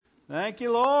Thank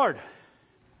you, Lord.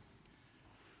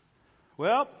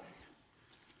 Well,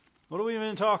 what have we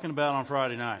been talking about on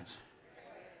Friday nights?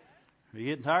 Are you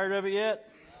getting tired of it yet?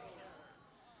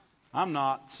 I'm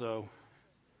not,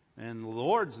 and the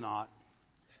Lord's not.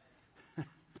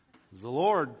 The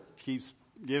Lord keeps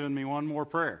giving me one more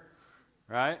prayer,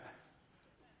 right?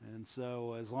 And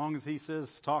so as long as He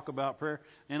says talk about prayer,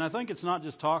 and I think it's not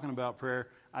just talking about prayer.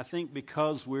 I think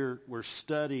because we're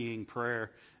studying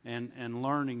prayer and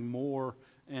learning more,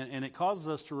 and it causes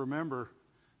us to remember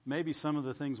maybe some of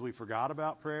the things we forgot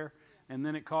about prayer, and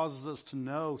then it causes us to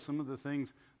know some of the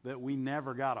things that we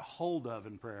never got a hold of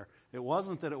in prayer. It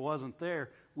wasn't that it wasn't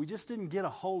there. We just didn't get a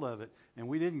hold of it, and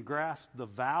we didn't grasp the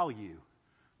value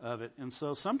of it. And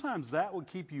so sometimes that would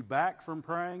keep you back from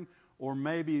praying, or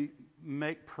maybe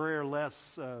make prayer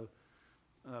less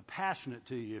passionate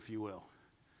to you, if you will.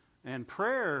 And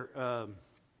prayer,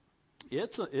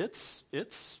 it's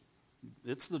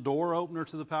the door opener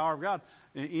to the power of God.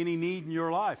 Any need in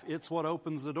your life, it's what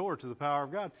opens the door to the power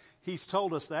of God. He's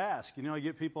told us to ask. You know, you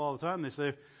get people all the time.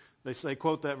 They say,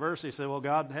 quote that verse. They say, "Well,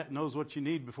 God knows what you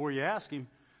need before you ask Him,"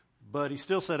 but He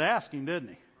still said, "Ask Him," didn't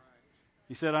He?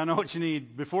 He said, "I know what you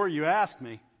need before you ask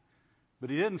me," but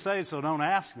He didn't say, "So don't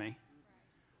ask me,"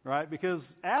 right?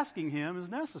 Because asking Him is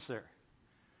necessary.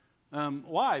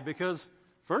 Why? Because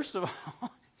first of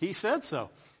all, He said so.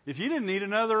 If you didn't need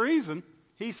another reason,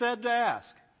 He said to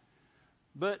ask.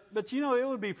 But you know, it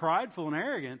would be prideful and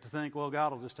arrogant to think, well,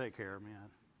 God will just take care of me,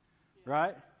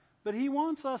 right? But He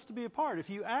wants us to be a part. If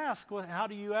you ask, well, how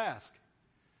do you ask?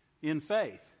 In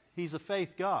faith. He's a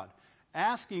faith God.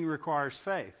 Asking requires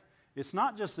faith. It's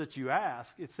not just that you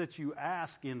ask; it's that you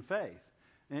ask in faith.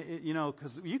 You know,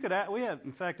 because you could. We have.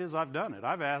 In fact, I've done it.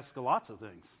 I've asked lots of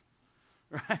things,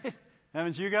 right?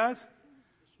 Haven't you guys?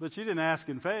 But you didn't ask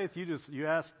in faith. You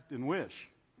asked in wish,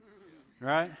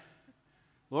 right?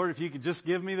 Lord, if you could just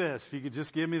give me this, if you could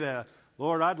just give me that.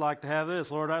 Lord, I'd like to have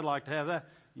this. Lord, I'd like to have that.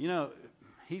 You know,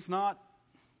 He's not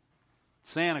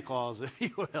Santa Claus, if you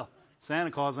will.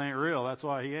 Santa Claus ain't real. That's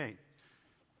why He ain't.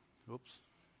 Oops.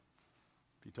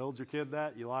 If you told your kid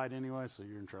that, you lied anyway, so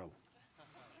you're in trouble.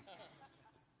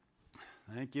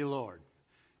 Thank you, Lord.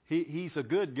 He's a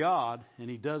good God,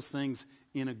 and He does things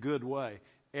in a good way.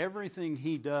 Everything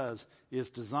He does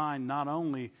is designed not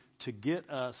only to get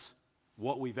us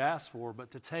what we've asked for,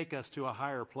 but to take us to a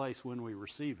higher place when we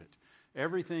receive it.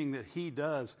 Everything that He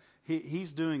does,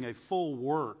 He's doing a full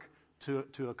work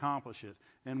to accomplish it.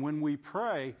 And when we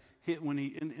pray,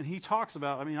 He talks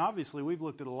about, I mean, obviously we've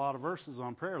looked at a lot of verses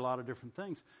on prayer, a lot of different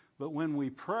things, but when we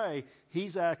pray,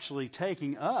 He's actually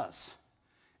taking us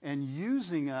and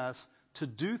using us to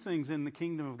do things in the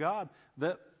kingdom of God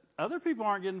that other people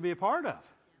aren't getting to be a part of.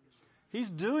 He's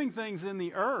doing things in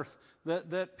the earth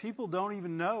that people don't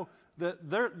even know.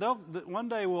 That one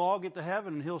day we'll all get to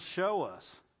heaven and He'll show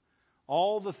us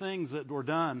all the things that were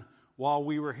done while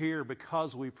we were here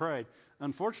because we prayed.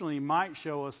 Unfortunately, He might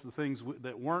show us the things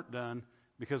that weren't done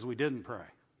because we didn't pray.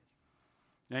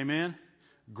 Amen?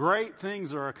 Great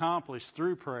things are accomplished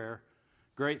through prayer.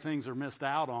 Great things are missed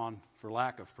out on for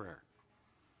lack of prayer.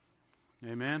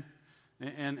 Amen?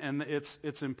 And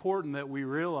it's important that we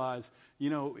realize,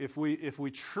 you know, if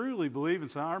we truly believe in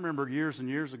something. I remember years and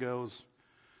years ago,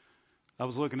 I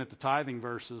was looking at the tithing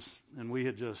verses, and we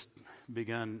had just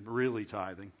begun really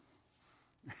tithing.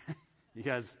 You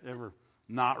guys ever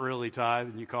not really tithe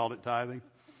and you called it tithing?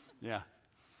 Yeah.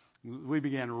 We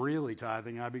began really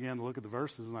tithing. I began to look at the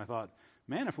verses, and I thought,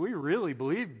 man, if we really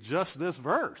believed just this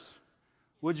verse,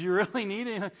 would you really need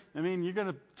it? I mean, you're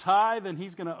going to tithe, and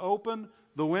He's going to open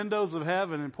the windows of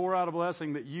heaven and pour out a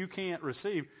blessing that you can't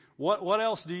receive. What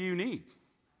else do you need?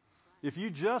 If you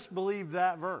just believe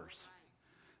that verse.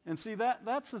 And see,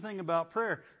 that's the thing about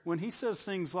prayer. When He says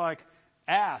things like,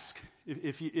 ask,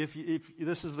 if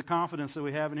this is the confidence that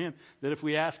we have in Him, that if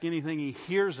we ask anything, He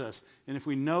hears us. And if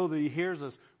we know that He hears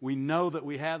us, we know that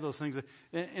we have those things.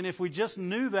 And if we just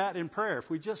knew that in prayer, if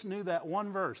we just knew that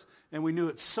one verse, and we knew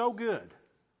it so good,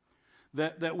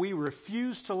 that we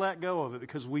refused to let go of it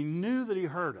because we knew that He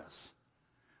heard us.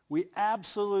 We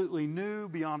absolutely knew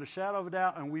beyond a shadow of a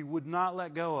doubt, and we would not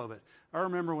let go of it. I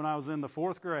remember when I was in the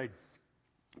 4th grade,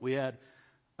 we had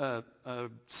a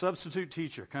substitute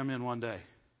teacher come in one day.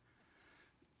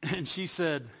 And she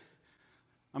said,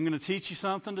 I'm going to teach you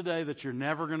something today that you're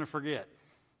never going to forget.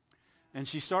 And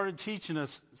she started teaching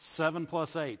us 7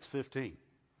 plus 8 is 15.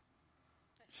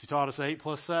 She taught us 8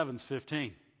 plus 7 is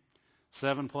 15.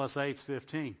 7 plus 8 is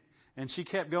 15. And she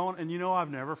kept going, and you know,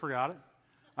 I've never forgot it.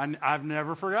 I've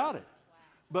never forgot it.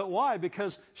 But why?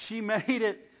 Because she made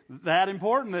it that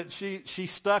important that she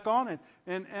stuck on it.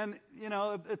 And you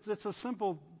know, it's a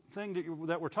simple thing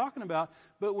that we're talking about.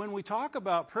 But when we talk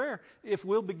about prayer, if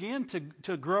we'll begin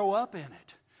to grow up in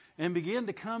it and begin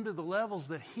to come to the levels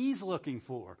that He's looking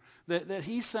for, that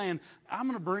He's saying, I'm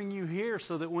going to bring you here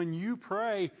so that when you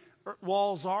pray,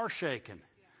 walls are shaken.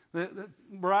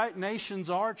 Right? Nations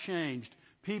are changed.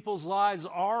 People's lives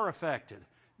are affected.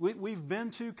 We've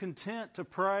been too content to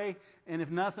pray, and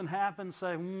if nothing happens,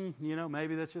 say,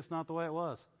 maybe that's just not the way it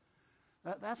was.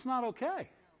 That's not okay.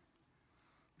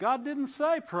 God didn't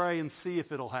say pray and see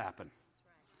if it'll happen.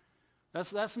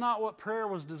 That's not what prayer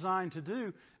was designed to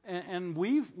do. And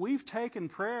we've taken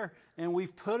prayer and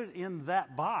we've put it in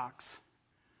that box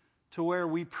to where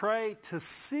we pray to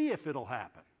see if it'll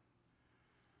happen.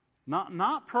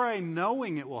 Not pray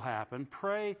knowing it will happen.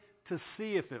 Pray to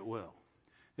see if it will.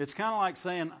 It's kind of like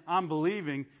saying, I'm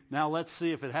believing, now let's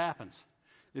see if it happens.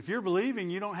 If you're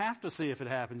believing, you don't have to see if it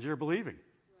happens. You're believing.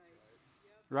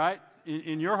 Right?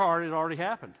 In your heart, it already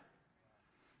happened.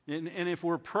 And if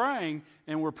we're praying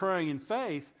and we're praying in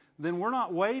faith, then we're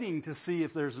not waiting to see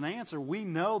if there's an answer. We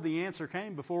know the answer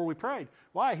came before we prayed.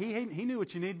 Why? He knew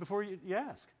what you need before you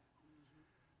ask.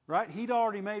 Right? He'd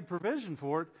already made provision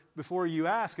for it before you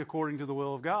ask according to the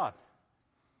will of God.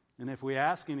 And if we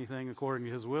ask anything according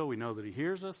to His will, we know that He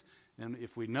hears us. And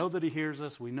if we know that He hears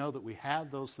us, we know that we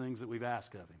have those things that we've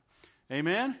asked of Him.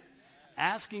 Amen?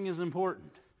 Asking is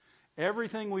important.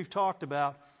 Everything we've talked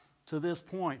about to this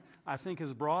point, I think,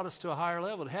 has brought us to a higher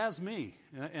level. It has me.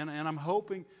 And I'm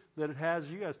hoping that it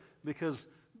has you guys. Because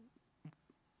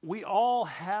we all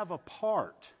have a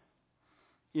part.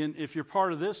 If you're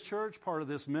part of this church, part of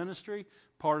this ministry,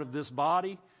 part of this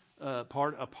body, a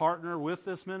partner with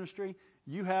this ministry,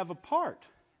 you have a part.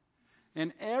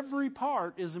 And every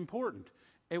part is important.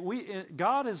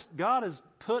 God has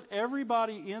put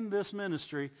everybody in this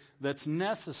ministry that's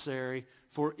necessary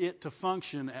for it to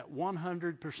function at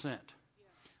 100%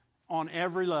 on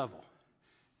every level.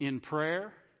 In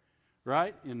prayer,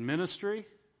 right? In ministry,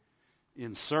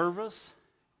 in service,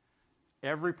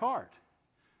 every part.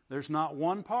 There's not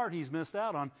one part He's missed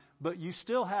out on, but you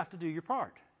still have to do your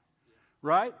part.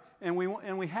 Right? And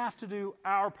we have to do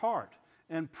our part.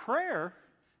 And prayer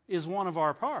is one of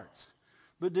our parts.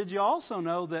 But did you also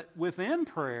know that within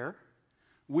prayer,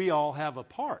 we all have a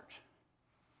part?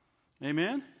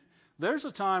 Amen? There's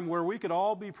a time where we could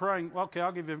all be praying. Okay,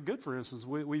 I'll give you a good for instance.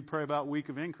 We pray about week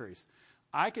of increase.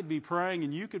 I could be praying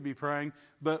and you could be praying,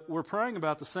 but we're praying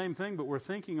about the same thing, but we're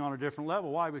thinking on a different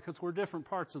level. Why? Because we're different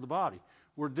parts of the body.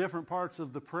 We're different parts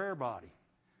of the prayer body.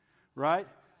 Right?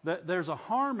 There's a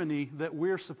harmony that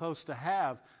we're supposed to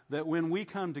have, that when we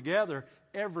come together,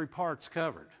 every part's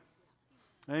covered.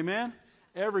 Amen?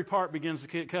 Every part begins to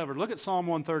get covered. Look at Psalm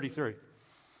 133.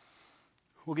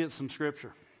 We'll get some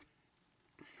scripture.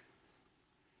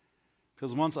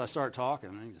 Because once I start talking,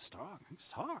 I can just talk.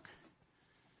 I'm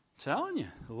telling you,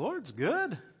 the Lord's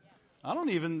good. I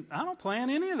don't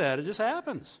plan any of that. It just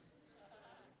happens.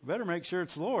 Better make sure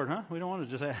it's the Lord, huh? We don't want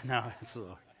to just no, it's the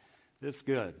Lord. It's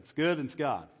good. It's good and it's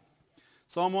God.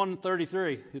 Psalm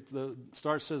 133,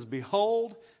 says,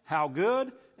 Behold, how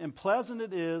good and pleasant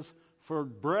it is for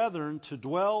brethren to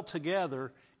dwell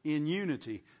together in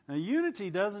unity. Now,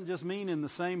 unity doesn't just mean in the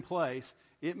same place.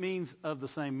 It means of the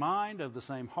same mind, of the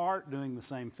same heart, doing the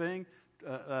same thing.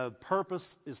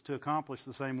 Purpose is to accomplish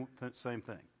the same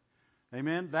thing.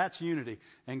 Amen? That's unity.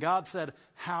 And God said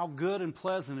how good and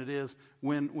pleasant it is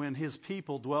when His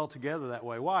people dwell together that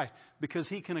way. Why? Because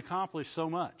He can accomplish so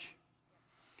much.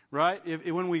 Right?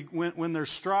 When there's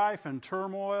strife and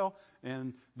turmoil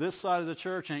and this side of the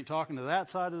church ain't talking to that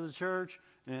side of the church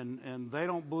and they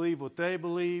don't believe what they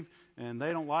believe and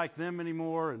they don't like them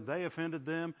anymore and they offended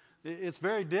them, it's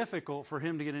very difficult for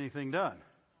Him to get anything done.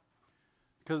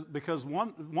 Because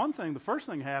one thing, the first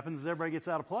thing that happens is everybody gets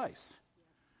out of place.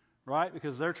 Right?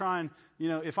 Because they're trying,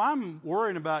 if I'm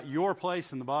worrying about your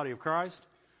place in the body of Christ,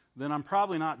 then I'm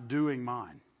probably not doing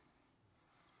mine.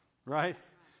 Right?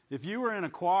 If you were in a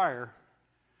choir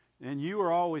and you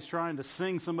were always trying to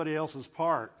sing somebody else's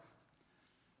part,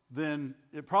 then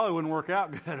it probably wouldn't work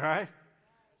out good, right?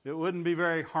 It wouldn't be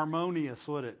very harmonious,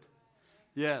 would it?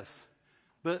 Yes.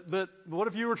 But what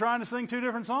if you were trying to sing two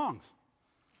different songs?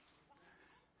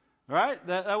 Right?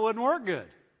 That wouldn't work good.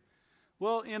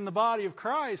 Well, in the body of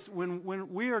Christ, when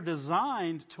we are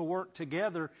designed to work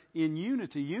together in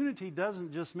unity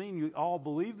doesn't just mean you all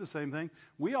believe the same thing.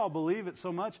 We all believe it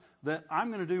so much that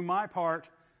I'm going to do my part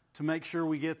to make sure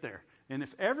we get there. And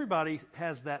if everybody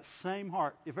has that same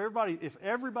heart, if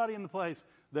everybody in the place,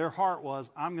 their heart was,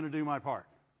 I'm going to do my part,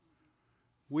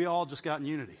 we all just got in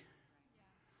unity.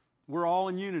 We're all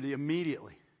in unity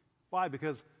immediately. Why?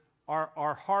 Because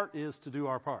our heart is to do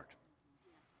our part.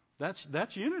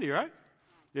 That's unity, right?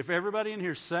 If everybody in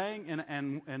here is saying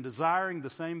and desiring the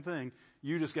same thing,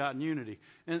 you just got in unity.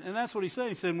 And that's what he said.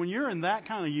 He said, when you're in that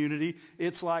kind of unity,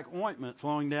 it's like ointment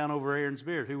flowing down over Aaron's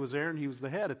beard. Who was Aaron? He was the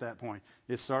head at that point.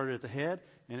 It started at the head,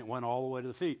 and it went all the way to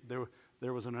the feet.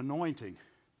 There was an anointing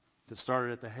that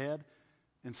started at the head.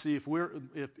 And see,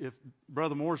 if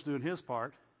Brother Moore's doing his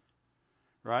part,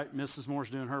 right? Mrs. Moore's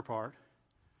doing her part.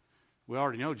 We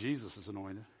already know Jesus is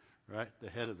anointed, right? The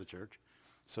head of the church.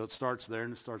 So it starts there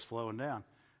and it starts flowing down.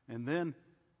 And then,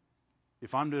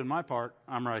 if I'm doing my part,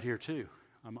 I'm right here too.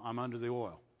 I'm under the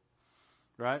oil,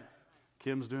 right?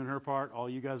 Kim's doing her part. All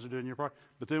you guys are doing your part.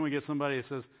 But then we get somebody that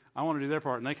says, I want to do their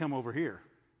part, and they come over here.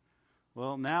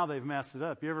 Well, now they've messed it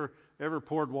up. You ever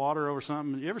poured water over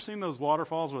something? You ever seen those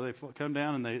waterfalls where they come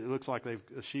down and it looks like they've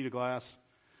a sheet of glass,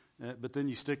 but then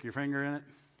you stick your finger in it,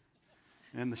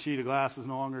 and the sheet of glass is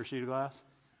no longer a sheet of glass?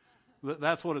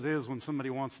 That's what it is when somebody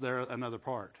wants another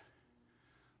part.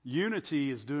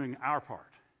 Unity is doing our part.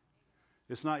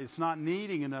 It's not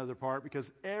needing another part,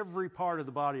 because every part of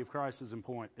the body of Christ is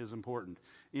important.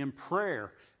 In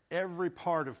prayer, every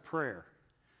part of prayer,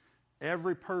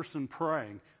 every person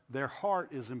praying, their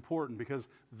heart is important, because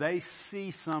they see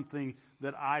something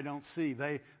that I don't see.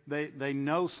 They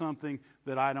know something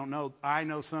that I don't know. I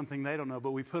know something they don't know,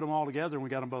 but we put them all together and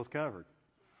we got them both covered.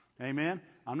 Amen?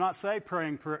 I'm not saying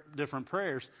praying different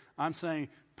prayers. I'm saying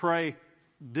pray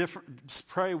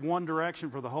one direction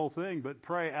for the whole thing, but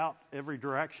pray out every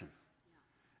direction.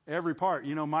 Every part.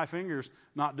 You know, my finger's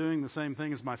not doing the same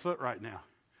thing as my foot right now.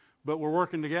 But we're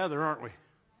working together, aren't we?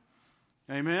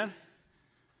 Amen?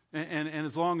 And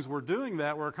as long as we're doing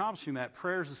that, we're accomplishing that.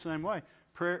 Prayer's the same way.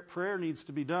 Prayer needs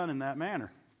to be done in that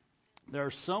manner. There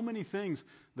are so many things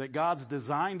that God's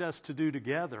designed us to do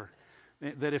together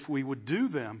that if we would do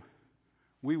them,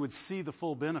 we would see the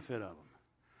full benefit of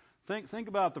them. Think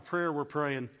about the prayer we're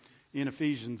praying in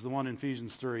Ephesians, the one in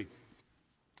Ephesians 3,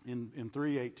 in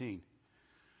 3:18.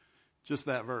 Just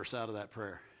that verse out of that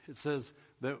prayer. It says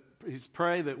that he's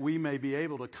pray that we may be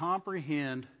able to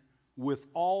comprehend with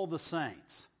all the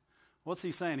saints. What's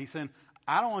he saying? He's saying,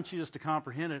 I don't want you just to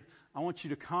comprehend it. I want you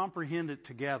to comprehend it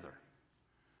together.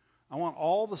 I want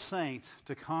all the saints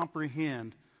to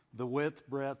comprehend the width,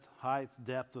 breadth, height,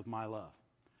 depth of my love.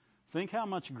 Think how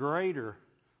much greater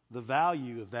the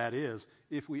value of that is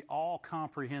if we all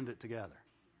comprehend it together.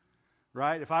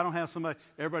 Right? If I don't have somebody,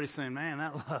 everybody's saying, man,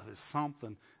 that love is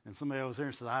something. And somebody over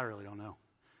there says, I really don't know.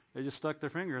 They just stuck their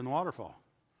finger in the waterfall.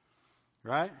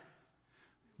 Right?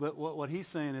 But what he's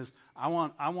saying is, I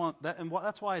want that, and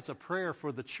that's why it's a prayer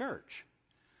for the church.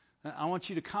 I want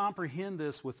you to comprehend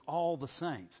this with all the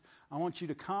saints. I want you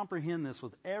to comprehend this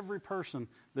with every person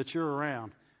that you're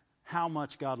around, how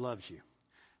much God loves you,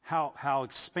 how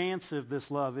expansive this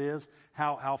love is,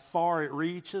 how far it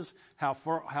reaches, how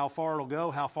far it'll go,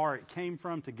 how far it came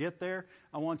from to get there.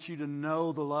 I want you to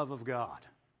know the love of God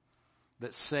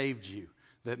that saved you,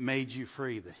 that made you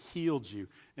free, that healed you.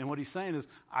 And what he's saying is,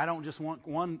 I don't just want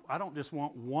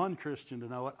one Christian to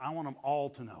know it. I want them all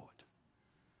to know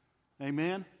it.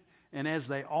 Amen? And as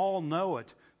they all know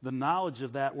it, the knowledge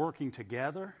of that working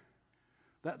together,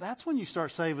 that's when you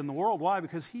start saving the world. Why?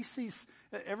 Because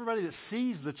everybody that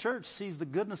sees the church sees the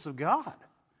goodness of God.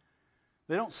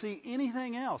 They don't see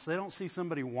anything else. They don't see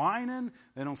somebody whining.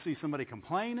 They don't see somebody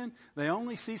complaining. They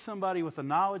only see somebody with the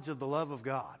knowledge of the love of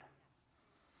God.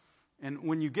 And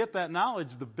when you get that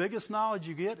knowledge, the biggest knowledge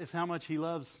you get is how much he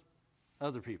loves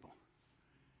other people.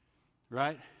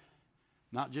 Right?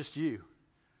 Not just you,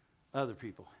 other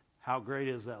people. How great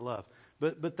is that love?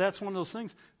 But that's one of those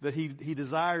things that he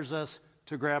desires us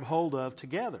to grab hold of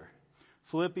together.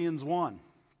 Philippians 1,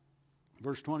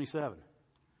 verse 27.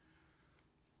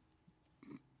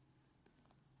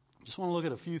 Just want to look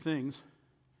at a few things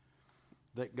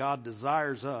that God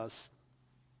desires us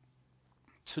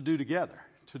to do together.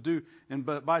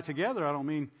 But by together, I don't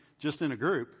mean just in a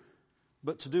group,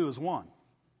 but to do as one.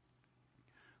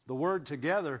 The word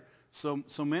together, so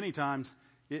many times,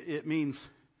 it means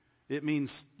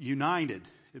united.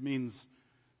 It means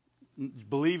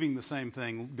believing the same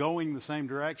thing, going the same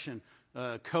direction,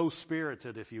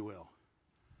 co-spirited, if you will.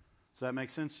 Does that make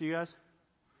sense to you guys?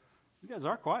 You guys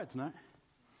are quiet tonight.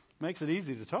 Makes it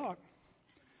easy to talk.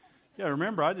 Yeah,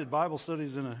 remember, I did Bible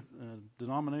studies in a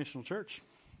denominational church.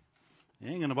 It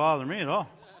ain't going to bother me at all.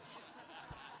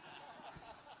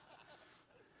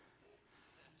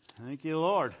 Thank you,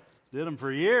 Lord. Did them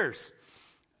for years.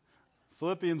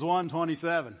 Philippians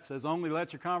 1:27 says, only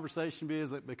let your conversation be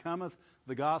as it becometh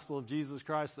the gospel of Jesus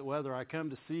Christ, that whether I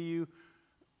come to see you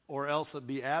or else it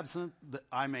be absent, that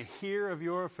I may hear of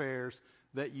your affairs,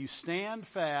 that you stand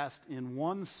fast in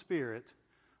one spirit.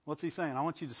 What's he saying? I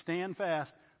want you to stand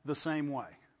fast the same way.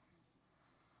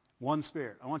 one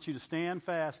Spirit. I want you to stand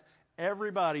fast,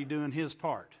 everybody doing his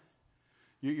part.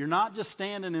 You're not just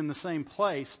standing in the same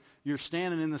place. You're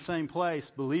standing in the same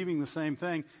place, believing the same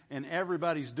thing, and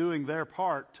everybody's doing their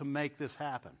part to make this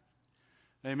happen.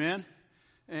 Amen?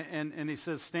 And he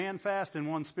says, stand fast in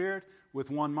one spirit, with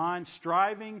one mind,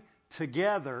 striving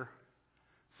together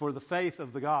for the faith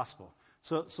of the gospel.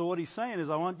 So what he's saying is,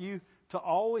 I want you to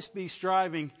always be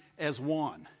striving as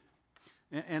one.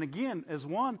 And again, as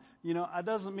one, it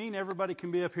doesn't mean everybody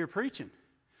can be up here preaching.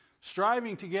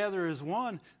 Striving together as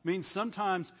one means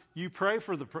sometimes you pray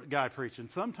for the guy preaching.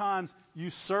 Sometimes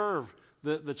you serve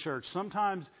the church.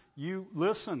 Sometimes you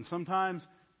listen. Sometimes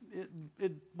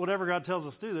whatever God tells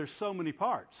us to do. There's so many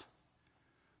parts.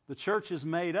 The church is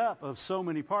made up of so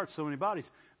many parts, so many bodies.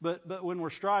 But when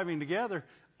we're striving together,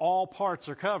 all parts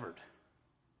are covered.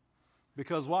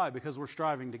 Because why? Because we're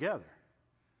striving together.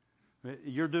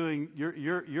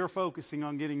 You're focusing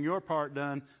on getting your part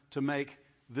done to make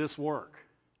this work.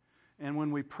 And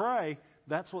when we pray,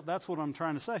 that's what I'm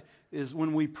trying to say, is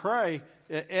when we pray,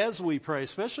 as we pray,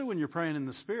 especially when you're praying in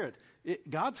the Spirit,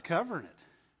 God's covering it.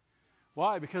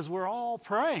 Why? Because we're all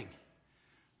praying.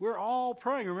 We're all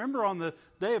praying. Remember on the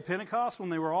day of Pentecost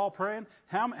when they were all praying?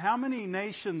 How many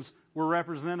nations were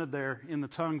represented there in the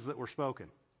tongues that were spoken?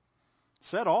 It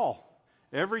said all.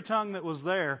 Every tongue that was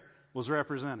there was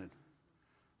represented.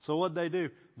 So what did they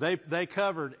do? They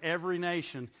covered every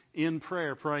nation in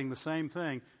prayer, praying the same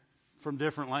thing from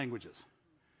different languages.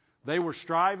 They were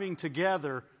striving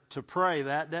together to pray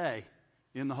that day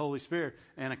in the Holy Spirit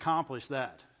and accomplish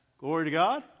that. Glory to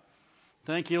God.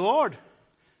 Thank you, Lord.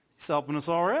 He's helping us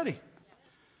already.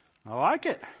 I like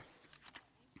it.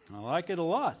 I like it a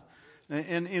lot.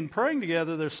 And in praying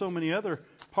together, there's so many other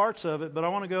parts of it, but I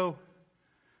want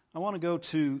to go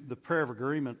to the prayer of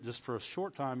agreement just for a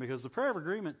short time, because the prayer of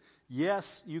agreement,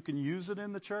 yes, you can use it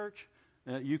in the church.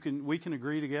 We can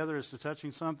agree together as to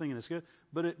touching something, and it's good.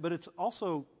 But it's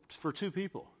also for two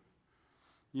people.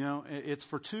 It's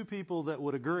for two people that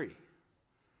would agree.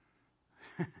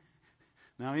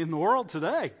 Now, in the world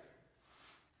today,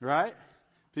 right?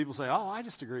 People say, "Oh, I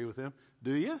just agree with them."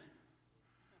 Do you?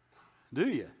 Do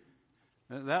you?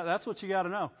 That's what you got to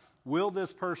know. Will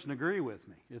this person agree with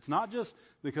me? It's not just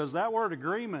because that word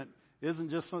agreement isn't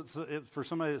just for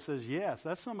somebody that says yes.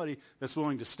 That's somebody that's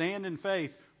willing to stand in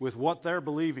faith with what they're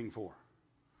believing for.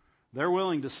 They're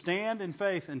willing to stand in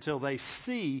faith until they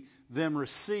see them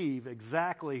receive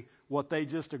exactly what they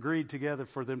just agreed together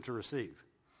for them to receive.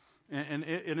 And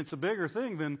it's a bigger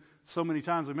thing than so many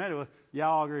times we met it with, yeah,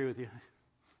 I'll agree with you.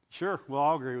 Sure, well,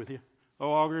 I'll agree with you.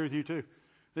 Oh, I'll agree with you too.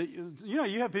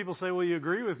 You have people say, well, you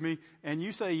agree with me, and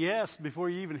you say yes before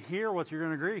you even hear what you're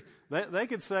going to agree. They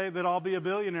could say that I'll be a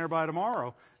billionaire by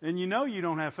tomorrow, and you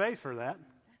don't have faith for that.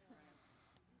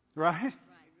 Right?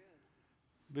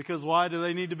 Because why do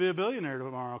they need to be a billionaire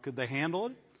tomorrow? Could they handle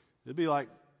it? It'd be like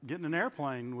getting an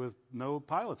airplane with no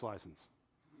pilot's license.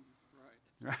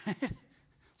 Right?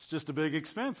 It's just a big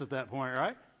expense at that point,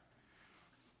 right?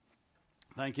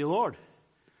 Thank you, Lord.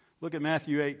 Look at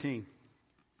Matthew 18,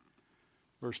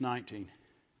 verse 19.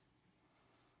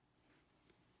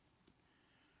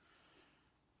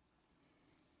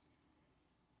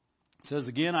 It says,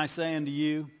 "Again I say unto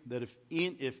you, that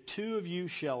if two of you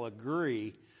shall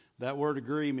agree," that word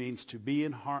agree means to be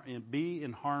in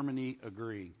harmony,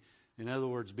 agreeing. In other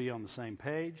words, be on the same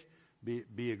page,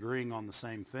 be agreeing on the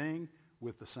same thing,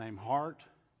 with the same heart.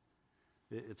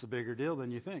 It's a bigger deal than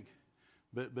you think.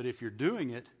 But if you're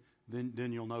doing it,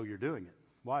 then you'll know you're doing it.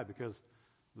 Why? Because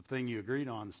the thing you agreed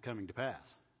on is coming to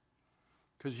pass.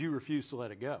 Because you refuse to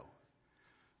let it go.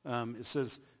 It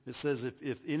says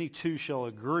if any two shall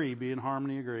agree, be in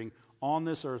harmony, agreeing, on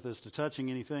this earth as to touching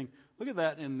anything. Look at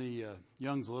that in the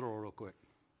Young's Literal real quick.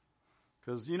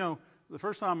 Because, the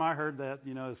first time I heard that,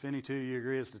 if any two you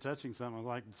agree as to touching something, I was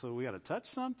like, so we got to touch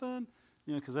something?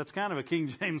 Because that's kind of a King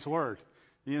James word.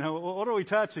 What are we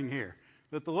touching here?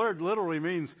 But the word literally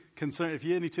means, if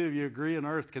any two of you agree on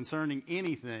earth concerning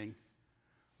anything,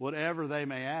 whatever they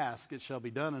may ask, it shall be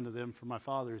done unto them, for my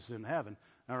Father is in heaven.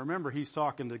 Now remember, he's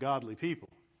talking to godly people.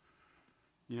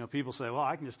 People say, well,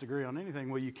 I can just agree on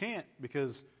anything. Well, you can't,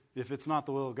 because if it's not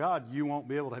the will of God, you won't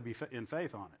be able to be in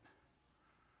faith on it.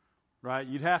 Right?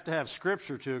 You'd have to have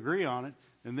Scripture to agree on it,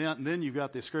 and then you've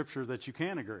got the Scripture that you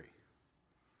can agree.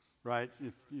 Right?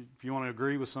 If you want to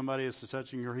agree with somebody as to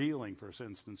touching your healing, for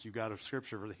instance, you've got a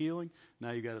Scripture for the healing.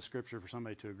 Now you've got a Scripture for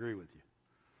somebody to agree with you.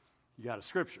 You got a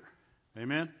Scripture.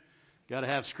 Amen? Got to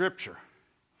have Scripture.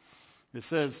 It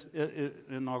says,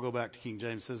 and I'll go back to King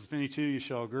James. It says, if any two you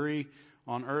shall agree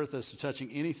on earth as to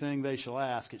touching anything they shall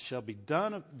ask, it shall be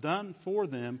done for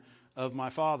them of my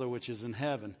Father which is in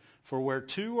heaven. For where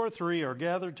 2 or 3 are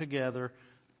gathered together,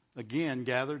 again,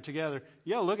 gathered together.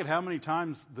 Yeah, look at how many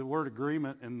times the word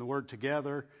agreement and the word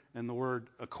together and the word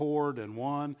accord and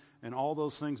one and all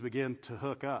those things begin to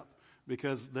hook up,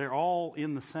 because they're all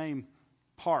in the same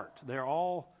part. They're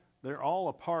all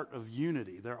a part of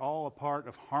unity. They're all a part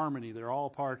of harmony. They're all a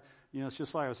part, it's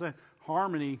just like I was saying,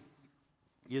 harmony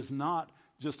is not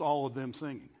just all of them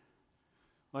singing.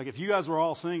 Like if you guys were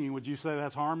all singing, would you say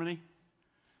that's harmony?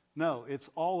 No, it's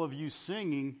all of you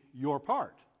singing your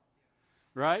part.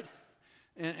 Right?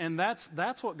 And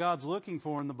that's what God's looking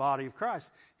for in the body of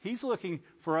Christ. He's looking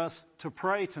for us to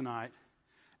pray tonight.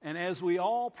 And as we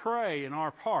all pray in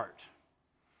our part,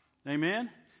 amen?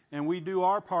 And we do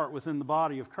our part within the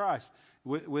body of Christ,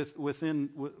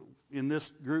 in this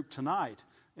group tonight,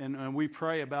 and we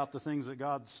pray about the things that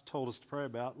God's told us to pray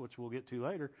about, which we'll get to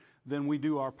later, then we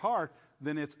do our part,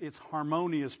 then it's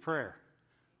harmonious prayer.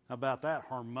 How about that?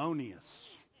 Harmonious.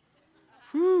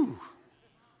 Whew.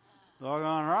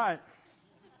 Doggone right.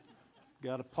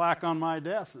 Got a plaque on my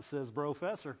desk that says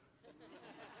Professor.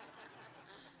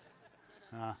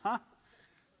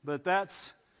 But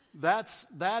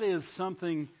that is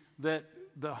something that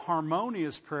the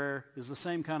harmonious prayer is the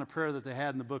same kind of prayer that they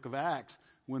had in the book of Acts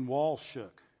when walls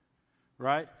shook,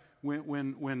 right?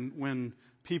 When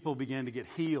people began to get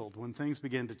healed, when things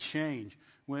began to change,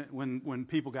 when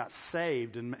people got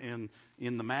saved in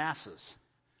the masses.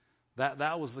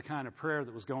 That was the kind of prayer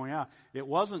that was going out. It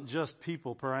wasn't just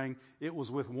people praying. It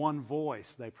was with one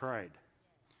voice they prayed.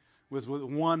 It was with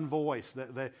one voice.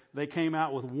 They came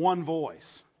out with one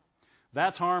voice.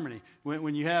 That's harmony.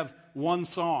 When you have one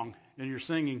song and you're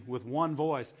singing with one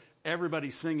voice,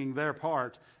 everybody's singing their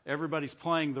part, everybody's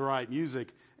playing the right music,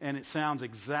 and it sounds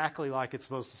exactly like it's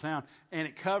supposed to sound, and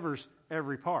it covers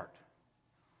every part.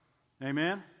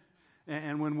 Amen?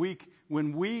 And when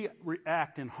we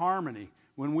act in harmony,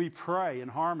 when we pray in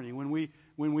harmony, when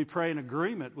we pray in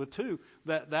agreement with two,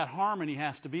 that harmony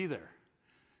has to be there.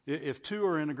 If two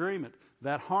are in agreement,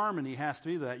 that harmony has to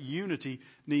be there. That unity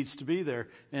needs to be there.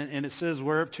 And it says,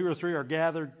 wherever 2 or 3 are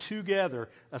gathered together,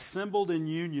 assembled in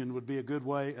union would be a good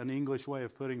way, an English way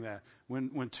of putting that.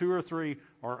 When 2 or 3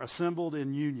 are assembled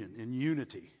in union, in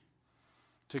unity,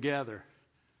 together,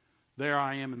 there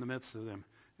I am in the midst of them.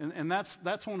 And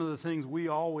that's one of the things we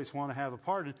always want to have a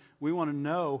part in. We want to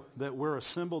know that we're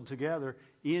assembled together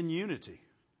in unity.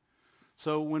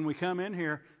 So when we come in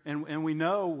here and we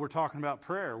know we're talking about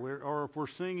prayer, or if we're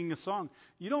singing a song,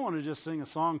 you don't want to just sing a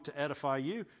song to edify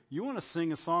you. You want to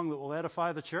sing a song that will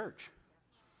edify the church,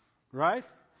 right?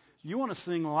 You want to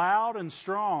sing loud and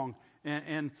strong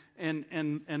and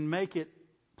make it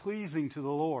pleasing to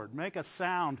the Lord. Make a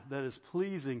sound that is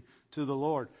pleasing to the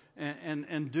Lord,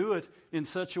 and do it in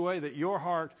such a way that your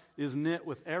heart is knit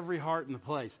with every heart in the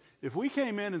place. If we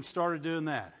came in and started doing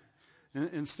that,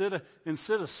 instead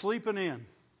of sleeping in,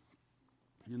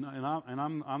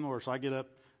 I'm the worst. I get up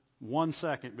 1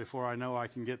 second before I know I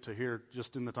can get to here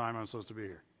just in the time I'm supposed to be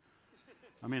here.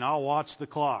 I mean, I'll watch the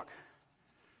clock,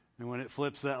 and when it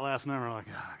flips that last number, I'm like,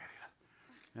 I gotta get up,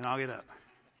 and I'll get up.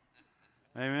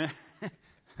 Amen.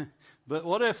 But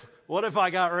what if I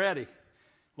got ready?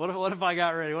 What if I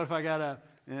got ready? What if I got up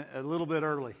a little bit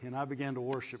early and I began to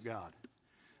worship God,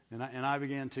 and I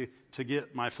began to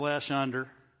get my flesh under,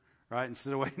 right?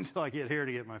 Instead of waiting until I get here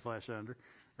to get my flesh under,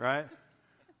 right?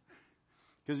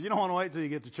 Because you don't want to wait till you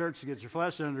get to church to get your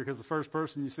flesh under, because the first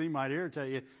person you see might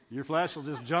irritate you. Your flesh will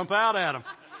just jump out at them.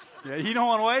 Yeah, you don't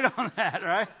want to wait on that,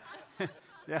 right?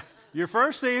 Yeah, your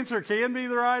first answer can be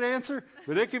the right answer,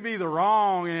 but it could be the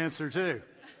wrong answer too,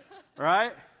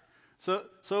 right? So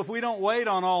if we don't wait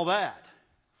on all that,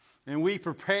 and we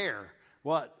prepare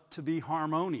to be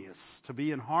harmonious, to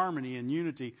be in harmony and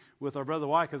unity with our brother.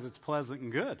 Why? Because it's pleasant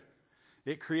and good.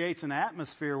 It creates an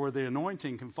atmosphere where the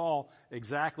anointing can fall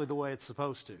exactly the way it's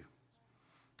supposed to.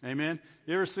 Amen?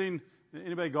 You ever seen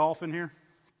anybody golf in here?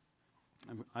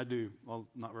 I do. Well,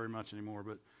 not very much anymore,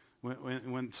 but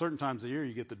when certain times of the year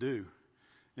you get the dew.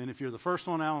 And if you're the first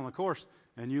one out on the course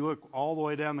and you look all the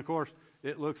way down the course,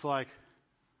 it looks like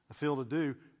a field of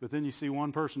dew, but then you see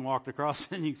one person walked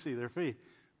across and you can see their feet.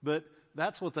 But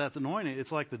that's what that's anointing.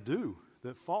 It's like the dew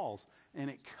that falls, and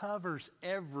it covers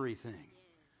everything.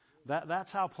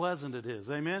 That's how pleasant it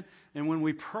is. Amen? And when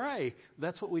we pray,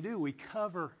 that's what we do. We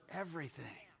cover everything.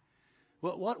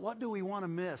 What do we want to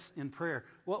miss in prayer?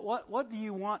 What do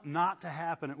you want not to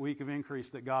happen at Week of Increase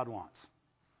that God wants?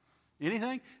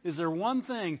 Anything? Is there one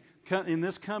thing in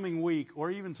this coming week or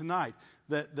even tonight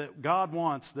that God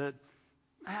wants that,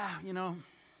 I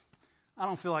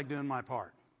don't feel like doing my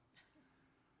part?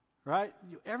 Right?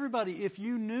 Everybody, if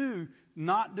you knew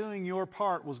not doing your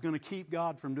part was going to keep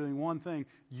God from doing one thing,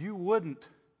 you wouldn't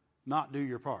not do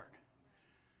your part.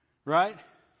 Right?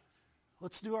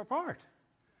 Let's do our part.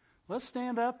 Let's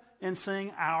stand up and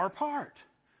sing our part.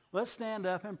 Let's stand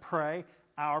up and pray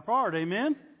our part.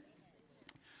 Amen?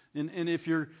 And if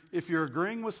you're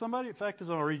agreeing with somebody, in fact,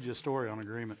 I'll read you a story on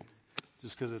agreement,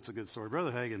 just because it's a good story.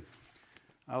 Brother Hagin,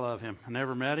 I love him. I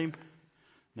never met him,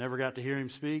 never got to hear him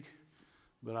speak,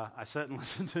 but I sat and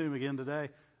listened to him again today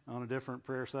on a different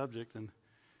prayer subject, and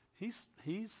he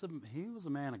was a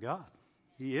man of God.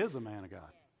 He is a man of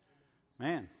God,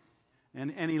 man.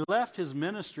 And he left his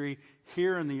ministry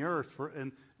here in the earth,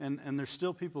 and there's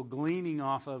still people gleaning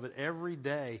off of it every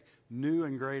day, new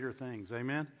and greater things.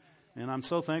 Amen? And I'm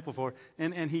so thankful for it.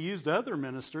 And he used other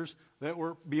ministers that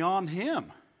were beyond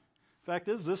him. Fact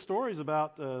is, this story is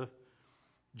about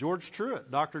George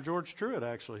Truett, Dr. George Truett,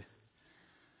 actually.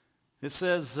 It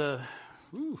says,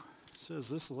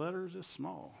 this letter is just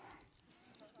small.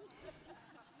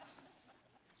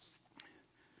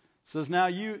 It says, now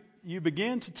you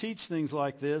begin to teach things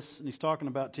like this, and he's talking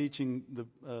about teaching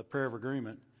the prayer of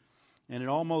agreement, and it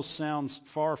almost sounds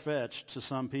far-fetched to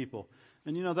some people.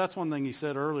 And that's one thing he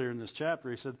said earlier in this chapter.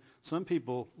 He said some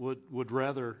people would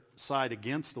rather side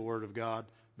against the Word of God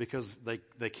because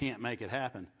they can't make it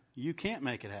happen. You can't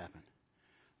make it happen.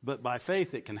 But by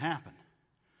faith it can happen.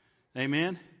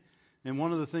 Amen? And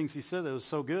one of the things he said that was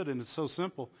so good and it's so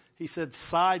simple, he said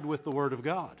side with the Word of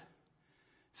God.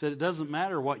 He said, it doesn't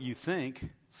matter what you think,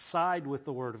 side with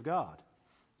the Word of God.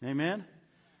 Amen?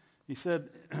 He said,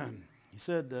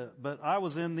 but I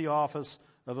was in the office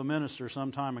of a minister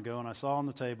some time ago, and I saw on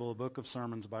the table a book of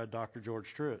sermons by Dr.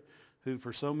 George Truett, who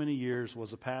for so many years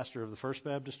was a pastor of the First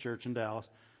Baptist Church in Dallas.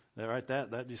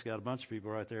 That just got a bunch of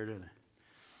people right there, didn't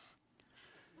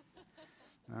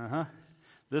it?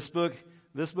 This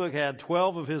book had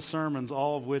 12 of his sermons,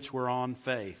 all of which were on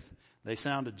faith. They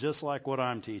sounded just like what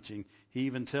I'm teaching. He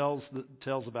even tells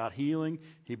about healing.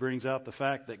 He brings out the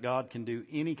fact that God can do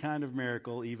any kind of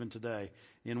miracle even today.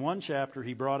 In one chapter,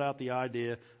 he brought out the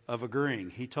idea of agreeing.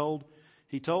 He told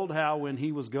how when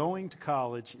he was going to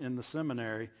college in the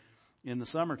seminary in the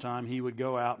summertime, he would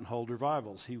go out and hold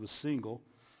revivals. He was single.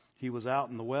 He was out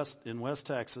in West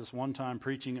Texas one time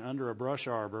preaching under a brush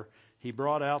arbor. He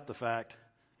brought out the fact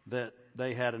that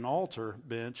they had an altar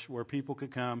bench where people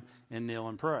could come and kneel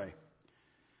and pray.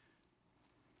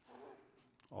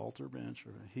 Altar bench.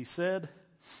 He said,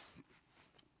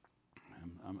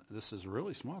 this is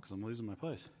really small because I'm losing my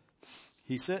place.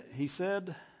 He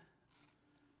said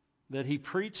that he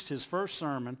preached his first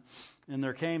sermon, and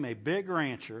there came a big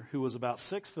rancher who was about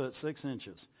 6 foot 6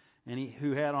 inches, and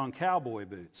who had on cowboy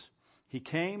boots. He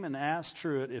came and asked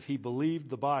Truett if he believed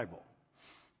the Bible.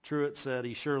 Truett said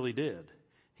he surely did.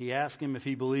 He asked him if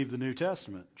he believed the New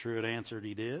Testament. Truett answered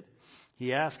he did.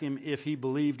 He asked him if he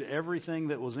believed everything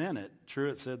that was in it.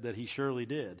 Truett said that he surely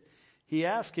did. He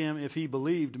asked him if he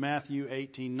believed Matthew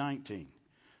 18:19.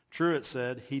 Truett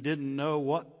said he didn't know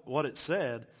what it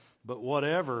said, but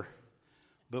whatever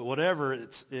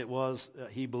it was,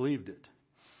 he believed it.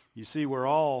 You see, we're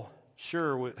all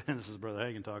sure, this is Brother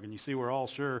Hagin talking, you see, we're all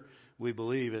sure we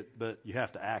believe it, but you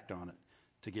have to act on it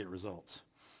to get results.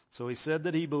 So he said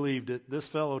that he believed it. This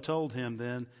fellow told him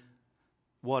then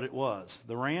what it was.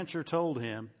 The rancher told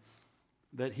him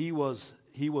that he was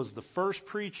the first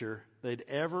preacher they'd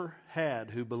ever had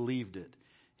who believed it.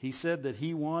 He said that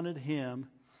he wanted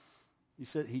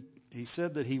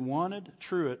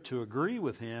Truett to agree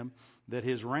with him that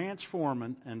his ranch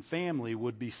foreman and family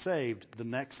would be saved the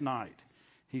next night.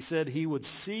 He said he would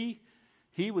see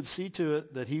to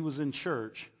it that he was in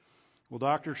church. Well,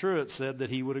 Dr. Truett said that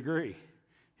he would agree.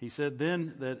 He said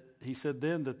then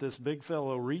that this big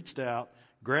fellow reached out,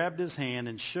 grabbed his hand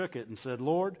and shook it and said,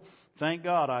 Lord, thank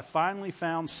God I finally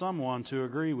found someone to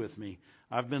agree with me.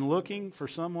 I've been looking for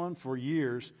someone for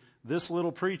years. This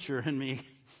little preacher and me,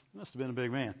 must have been a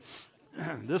big man,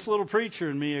 this little preacher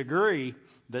and me agree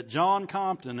that John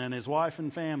Compton and his wife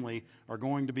and family are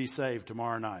going to be saved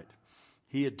tomorrow night.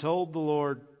 He had told the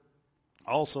Lord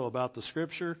also about the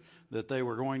scripture that they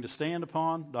were going to stand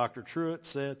upon. Dr. Truett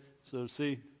said, so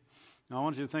see, now I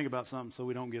want you to think about something so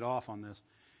we don't get off on this.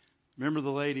 Remember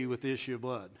the lady with the issue of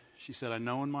blood? She said, I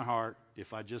know in my heart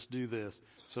if I just do this.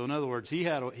 So in other words, he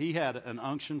had an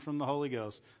unction from the Holy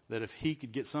Ghost that if he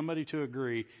could get somebody to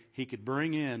agree, he could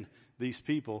bring in these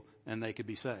people and they could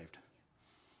be saved.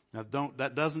 Now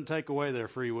that doesn't take away their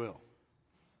free will.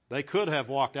 They could have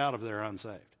walked out of there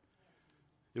unsaved.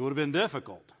 It would have been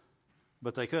difficult,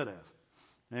 but they could have.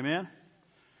 Amen?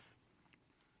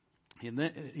 And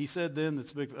then, he said then,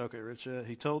 that's big. Okay, Rich.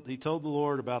 He told the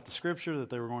Lord about the scripture that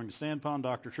they were going to stand upon.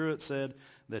 Dr. Truett said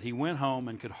that he went home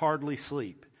and could hardly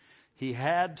sleep. He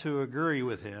had to agree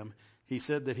with him. He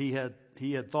said that he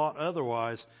had thought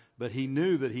otherwise, but he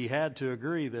knew that he had to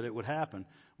agree that it would happen.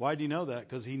 Why do you know that?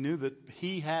 Because he knew that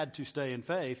he had to stay in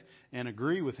faith and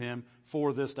agree with him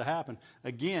for this to happen.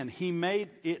 Again, he made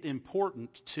it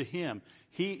important to him.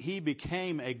 He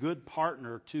became a good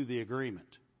partner to the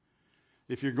agreement.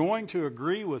 If you're going to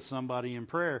agree with somebody in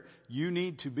prayer, you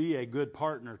need to be a good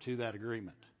partner to that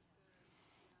agreement.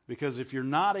 Because if you're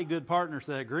not a good partner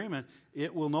to that agreement,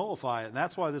 it will nullify it. And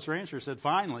that's why this rancher said,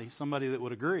 finally, somebody that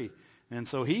would agree. And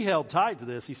so he held tight to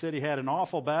this. He said he had an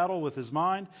awful battle with his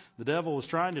mind. The devil was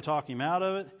trying to talk him out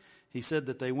of it. He said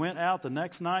that they went out the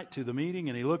next night to the meeting,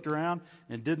 and he looked around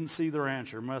and didn't see the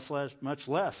rancher, much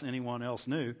less anyone else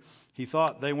knew. He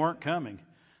thought they weren't coming.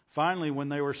 Finally, when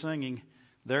they were singing,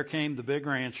 there came the big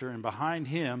rancher, and behind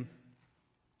him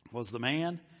was the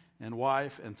man and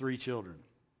wife and 3 children.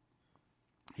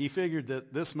 He figured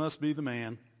that this must be the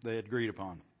man they had agreed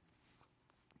upon.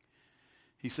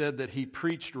 He said that he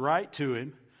preached right to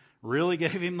him, really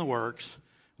gave him the works.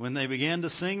 When they began to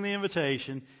sing the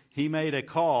invitation, he made a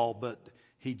call, but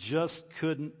he just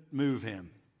couldn't move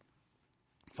him.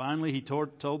 Finally, he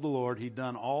told the Lord he'd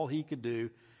done all he could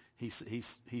do. He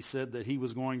said that he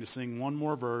was going to sing one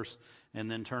more verse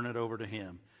and then turn it over to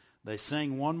him. They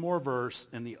sang one more verse,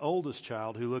 and the oldest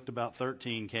child, who looked about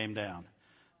 13, came down,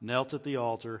 knelt at the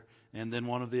altar, and then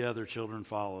one of the other children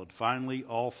followed. Finally,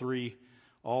 all three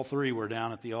were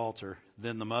down at the altar.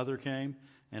 Then the mother came,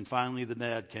 and finally the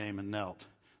dad came and knelt.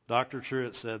 Dr.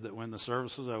 Truett said that when the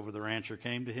service was over, the rancher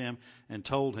came to him and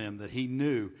told him that he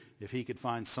knew if he could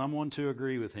find someone to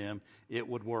agree with him, it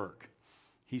would work.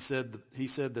 He said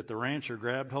that the rancher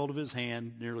grabbed hold of his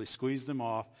hand, nearly squeezed him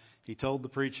off. He told the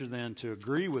preacher then to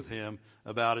agree with him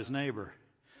about his neighbor.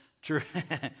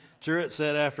 Truett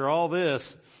said after all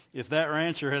this, if that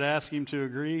rancher had asked him to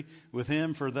agree with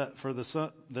him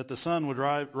that the sun would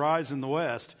rise in the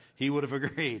west, he would have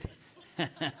agreed.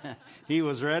 He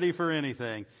was ready for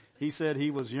anything. He said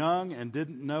he was young and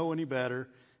didn't know any better.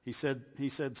 He said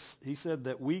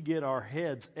that we get our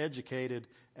heads educated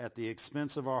at the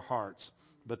expense of our hearts,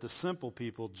 but the simple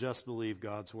people just believe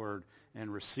God's word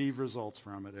and receive results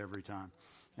from it every time.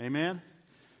 Amen.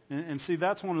 And see,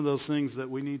 that's one of those things that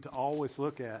we need to always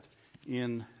look at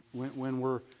when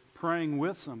we're praying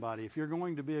with somebody. If you're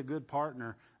going to be a good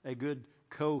partner, a good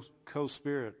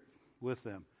co-spirit with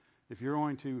them, if you're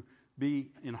going to be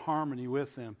in harmony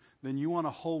with them, then you want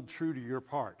to hold true to your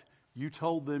part. You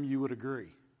told them you would agree.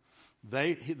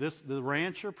 The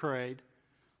rancher prayed.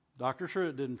 Dr.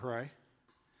 Truett didn't pray.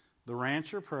 The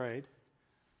rancher prayed.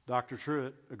 Dr.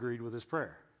 Truett agreed with his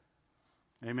prayer.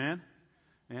 Amen?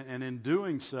 And in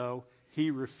doing so,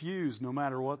 he refused no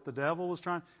matter what the devil was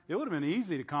trying. It would have been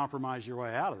easy to compromise your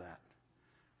way out of that.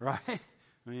 Right?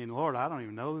 I mean, Lord, I don't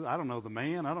even know. I don't know the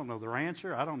man. I don't know the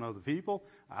rancher. I don't know the people.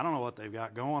 I don't know what they've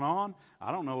got going on.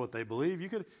 I don't know what they believe. You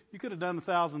could have done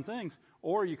 1,000 things,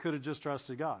 or you could have just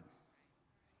trusted God.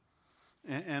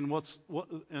 And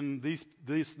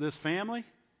this family,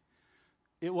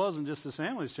 it wasn't just this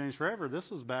family that's changed forever. This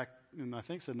was back in, I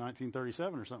think, said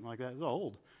 1937 or something like that. It's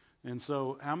old. And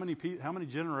so how many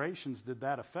generations did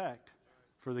that affect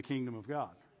for the kingdom of God?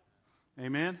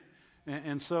 Amen?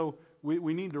 And so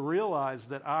we need to realize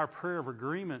that our prayer of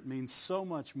agreement means so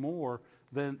much more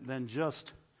than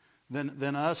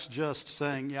us just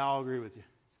saying, yeah, I'll agree with you.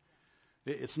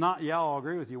 It's not, yeah, I'll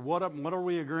agree with you. What are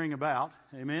we agreeing about?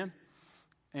 Amen?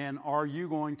 And are you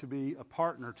going to be a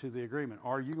partner to the agreement?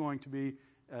 Are you going to be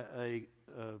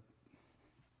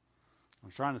I'm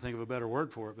trying to think of a better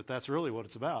word for it, but that's really what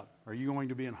it's about. Are you going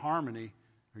to be in harmony?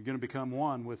 Are you going to become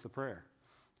one with the prayer?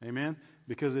 Amen?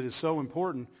 Because it is so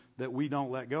important that we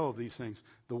don't let go of these things.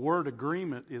 The word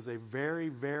agreement is a very,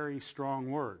 very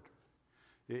strong word.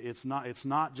 It's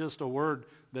not just a word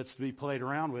that's to be played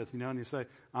around with, and you say,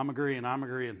 I'm agreeing, I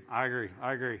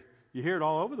agree. You hear it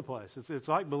all over the place. It's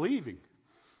like believing.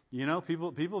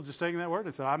 People just taking that word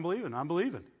and say, I'm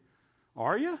believing.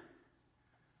 Are you?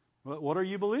 What are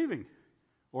you believing?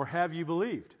 Or have you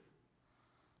believed?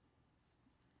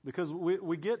 Because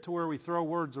we get to where we throw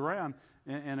words around,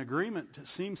 and agreement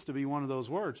seems to be one of those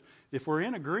words. If we're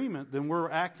in agreement, then we're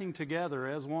acting together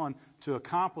as one to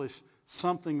accomplish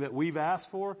something that we've asked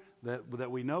for,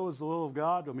 that we know is the will of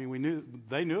God. I mean,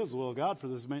 they knew it was the will of God for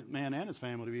this man and his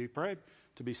family to be prayed,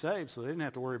 to be saved, so they didn't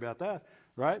have to worry about that,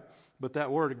 right? But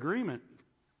that word agreement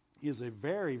is a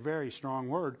very, very strong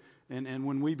word. And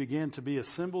when we begin to be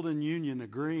assembled in union,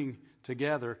 agreeing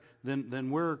together, then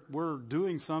we're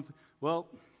doing something. Well,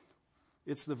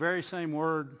 It's the very same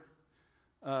word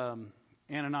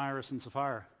Ananias and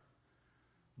Sapphira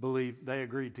believed. They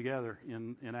agreed together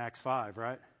in Acts 5,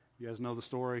 right? You guys know the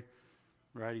story,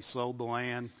 right? He sold the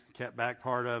land, kept back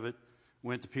part of it,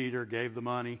 went to Peter, gave the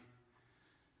money,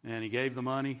 and he gave the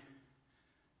money,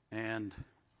 and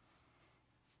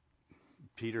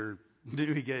Peter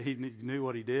he knew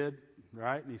what he did,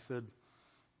 right? And he said,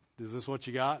 "Is this what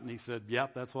you got?" And he said,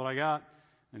 "Yep, that's what I got."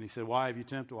 And he said, "Why have you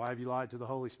tempted? Why have you lied to the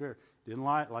Holy Spirit?" Didn't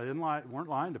lie. Weren't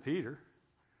lying to Peter,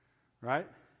 right?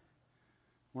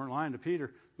 Weren't lying to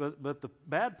Peter. But the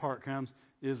bad part comes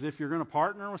is if you're going to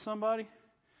partner with somebody,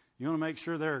 you want to make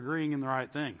sure they're agreeing in the right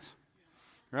things,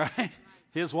 right?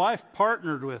 His wife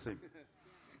partnered with him.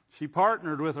 She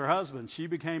partnered with her husband. She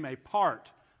became a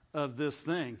part of this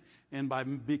thing. And by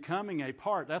becoming a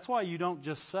part, that's why you don't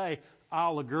just say,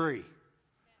 "I'll agree."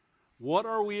 What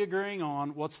are we agreeing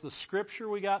on? What's the scripture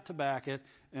we got to back it?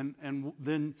 And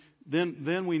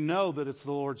then we know that it's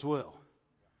the Lord's will.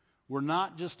 We're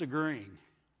not just agreeing.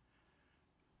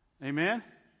 Amen?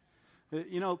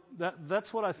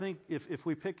 That's what I think, if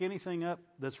we pick anything up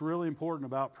that's really important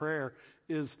about prayer,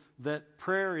 is that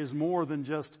prayer is more than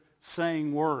just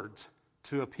saying words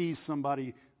to appease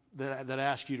somebody that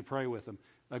asks you to pray with them.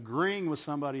 Agreeing with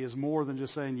somebody is more than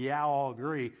just saying, "Yeah, I'll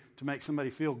agree," to make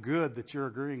somebody feel good that you're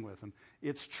agreeing with them.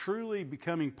 It's truly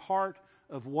becoming part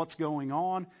of what's going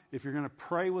on. If you're going to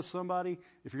pray with somebody,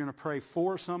 if you're going to pray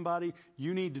for somebody,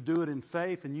 you need to do it in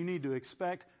faith, and you need to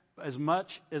expect as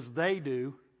much as they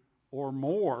do or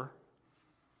more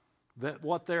that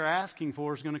what they're asking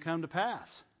for is going to come to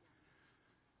pass.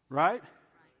 Right?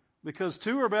 Because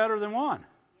two are better than one.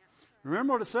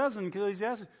 Remember what it says in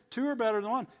Ecclesiastes? Two are better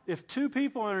than one. If two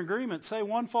people are in agreement, say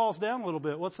one falls down a little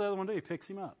bit, what's the other one do? He picks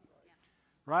him up.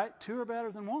 Right? Two are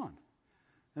better than one.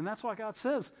 And that's why God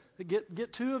says,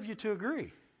 get two of you to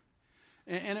agree.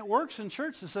 And it works in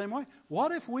church the same way.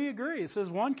 What if we agree? It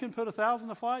says one can put 1,000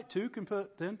 to flight, two can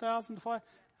put 10,000 to flight.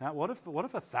 Now, what if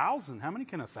 1,000? How many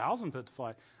can 1,000 put to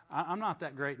flight? I'm not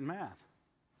that great in math.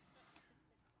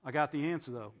 I got the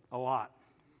answer, though. A lot.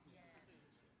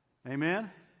 Amen?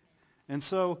 And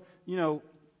so,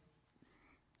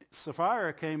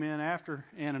 Sapphira came in after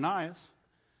Ananias,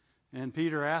 and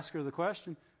Peter asked her the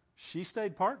question. She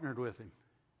stayed partnered with him.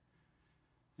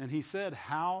 And he said,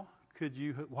 "How could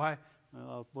you, why,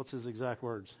 what's his exact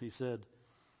words? He said,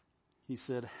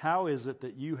 "How is it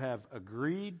that you have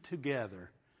agreed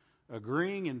together,"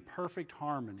 agreeing in perfect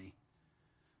harmony?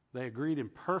 They agreed in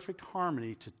perfect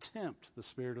harmony to tempt the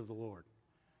Spirit of the Lord.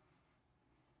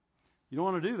 You don't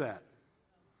want to do that.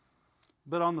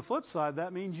 But on the flip side,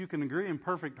 that means you can agree in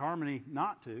perfect harmony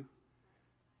not to,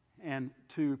 and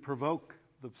to provoke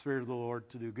the Spirit of the Lord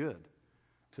to do good,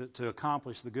 to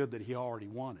accomplish the good that He already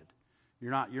wanted.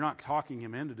 You're not talking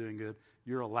Him into doing good.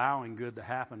 You're allowing good to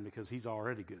happen because He's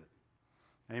already good.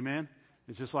 Amen?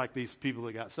 It's just like these people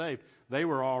that got saved. They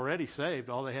were already saved.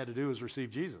 All they had to do was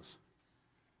receive Jesus.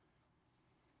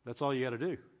 That's all you got to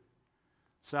do.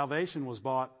 Salvation was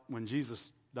bought when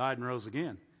Jesus died and rose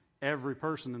again. Every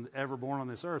person ever born on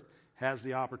this earth has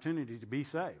the opportunity to be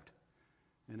saved.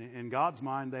 And in God's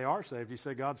mind, they are saved. You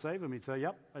say, "God save them," He'd say,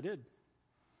 "Yep, I did."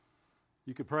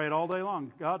 You could pray it all day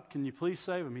long. "God, can you please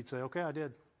save them?" He'd say, "Okay, I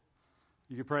did."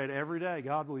 You could pray it every day.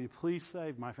 "God, will you please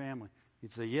save my family?"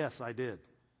 He'd say, "Yes, I did."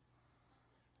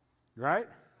 Right?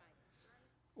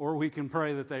 Or we can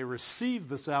pray that they receive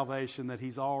the salvation that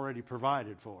He's already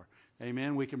provided for.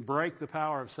 Amen. We can break the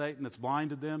power of Satan that's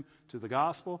blinded them to the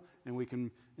gospel, and we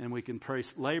can pray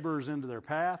laborers into their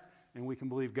path, and we can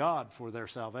believe God for their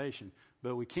salvation.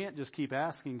 But we can't just keep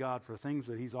asking God for things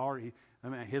that He's already.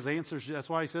 His answers. That's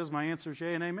why He says, "My answer is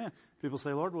yea and amen." People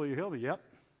say, "Lord, will you heal me?" Yep.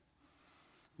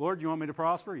 "Lord, you want me to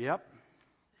prosper?" Yep.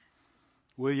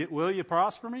 Will you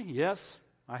prosper me? Yes,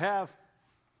 I have.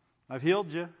 I've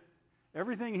healed you.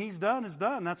 Everything He's done is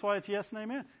done. That's why it's yes and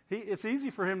amen. It's easy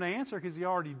for Him to answer because He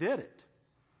already did it.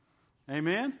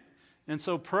 Amen? And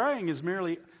so praying is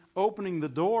merely opening the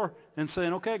door and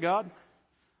saying, "Okay, God,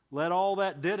 let all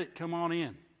that did it come on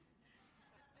in."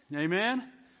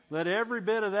 Amen? Let every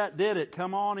bit of that did it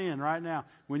come on in right now.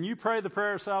 When you pray the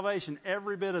prayer of salvation,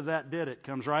 every bit of that did it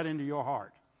comes right into your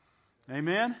heart.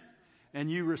 Amen? And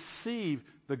you receive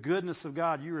the goodness of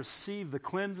God. You receive the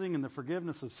cleansing and the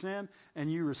forgiveness of sin,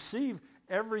 and you receive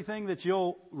everything that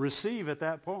you'll receive at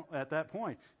that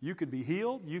point. You could be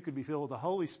healed. You could be filled with the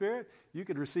Holy Spirit. You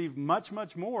could receive much,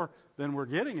 much more than we're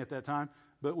getting at that time.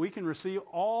 But we can receive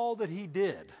all that He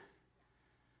did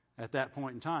at that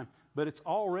point in time. But it's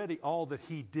already all that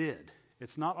He did.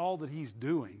 It's not all that He's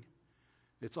doing.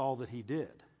 It's all that He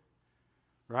did.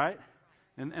 Right?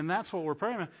 And that's what we're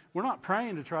praying about. We're not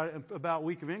praying about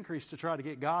week of increase to try to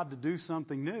get God to do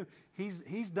something new.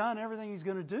 He's done everything He's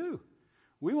going to do.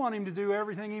 We want Him to do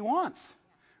everything He wants.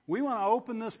 We want to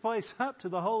open this place up to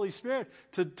the Holy Spirit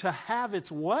to have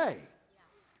its way.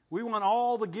 We want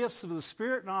all the gifts of the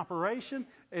Spirit in operation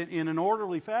in an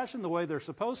orderly fashion, the way they're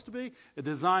supposed to be,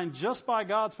 designed just by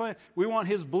God's plan. We want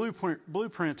His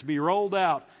blueprint to be rolled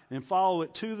out and follow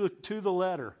it to the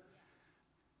letter.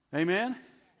 Amen?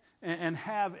 And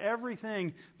have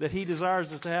everything that He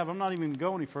desires us to have. I'm not even going to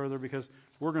go any further because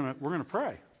we're gonna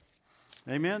pray.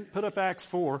 Amen? Put up Acts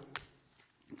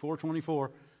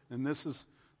 4:24, and this is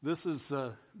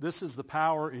the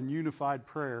power in unified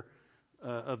prayer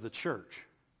of the church.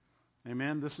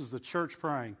 Amen. This is the church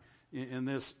praying. In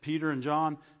this, Peter and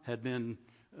John had been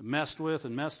messed with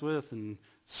and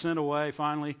sent away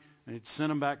finally. And He'd sent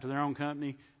them back to their own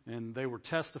company, and they were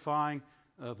testifying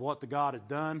of what the God had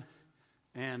done,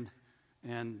 and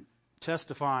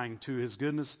testifying to His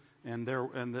goodness, and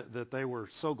that they were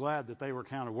so glad that they were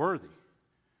counted worthy.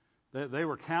 That they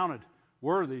were counted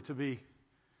worthy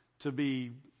to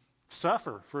be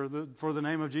suffer for the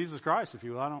name of Jesus Christ, if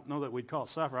you will. I don't know that we'd call it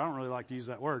suffer. I don't really like to use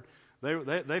that word.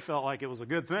 They felt like it was a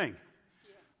good thing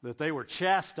that they were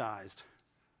chastised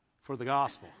for the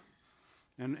gospel,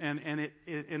 and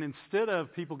instead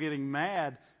of people getting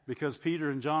mad because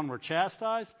Peter and John were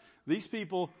chastised, these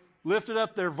people lifted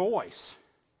up their voice.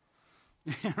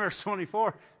 In verse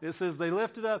 24, it says they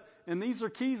lifted up, and these are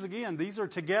keys again. These are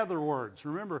together words.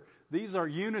 Remember, these are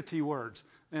unity words.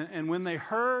 And when they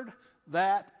heard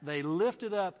that, they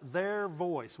lifted up their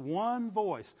voice, one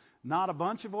voice, not a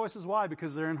bunch of voices. Why?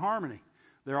 Because they're in harmony.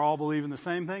 They're all believing the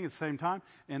same thing at the same time,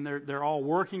 and they're all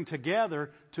working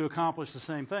together to accomplish the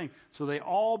same thing. So they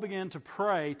all began to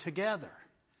pray together.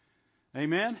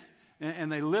 Amen?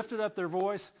 And they lifted up their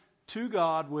voice to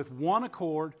God with one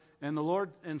accord,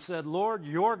 and said, Lord,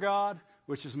 your God,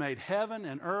 which has made heaven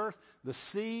and earth, the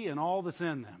sea, and all that's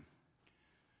in them.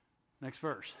 Next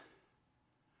verse.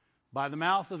 By the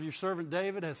mouth of your servant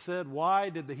David has said, why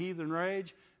did the heathen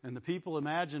rage and the people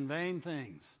imagine vain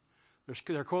things?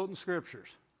 They're quoting scriptures.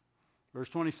 Verse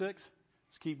 26.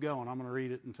 Let's keep going. I'm going to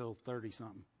read it until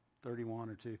 30-something, 31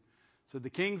 or 2. It said, the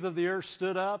kings of the earth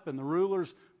stood up and the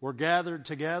rulers were gathered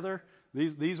together.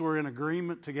 These were in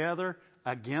agreement together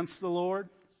against the Lord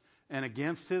and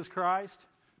against His Christ.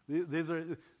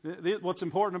 What's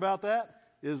important about that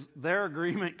is their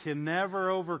agreement can never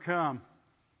overcome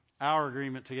our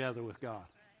agreement together with God.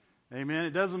 Amen.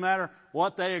 It doesn't matter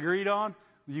what they agreed on.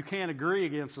 You can't agree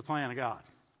against the plan of God.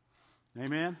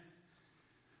 Amen.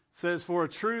 It says, for a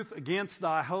truth against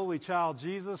thy holy child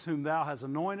Jesus, whom thou hast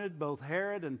anointed, both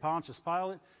Herod and Pontius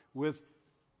Pilate, with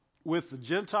the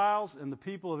Gentiles and the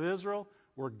people of Israel,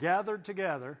 were gathered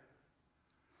together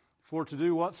for to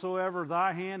do whatsoever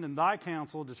thy hand and thy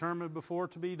counsel determined before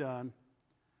to be done.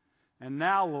 And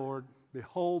now, Lord,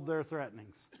 behold their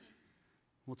threatenings.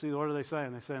 What are they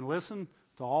saying? They're saying, listen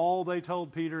to all they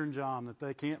told Peter and John, that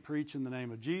they can't preach in the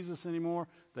name of Jesus anymore.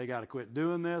 They got to quit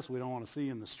doing this. We don't want to see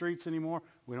you in the streets anymore.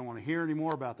 We don't want to hear any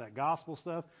more about that gospel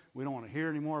stuff. We don't want to hear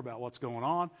any more about what's going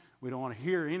on. We don't want to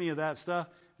hear any of that stuff.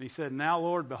 And He said, now,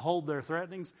 Lord, behold their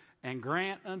threatenings, and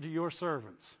grant unto your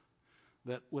servants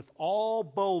that with all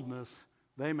boldness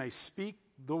they may speak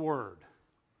the word,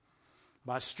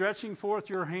 by stretching forth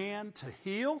your hand to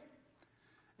heal,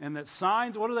 and that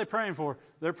signs, what are they praying for?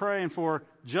 They're praying for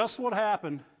just what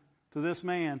happened to this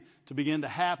man to begin to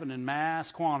happen in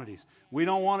mass quantities. We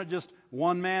don't want it just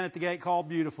one man at the gate called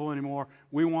beautiful anymore.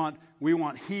 We want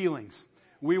healings.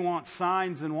 We want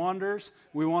signs and wonders.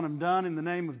 We want them done in the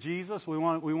name of Jesus. We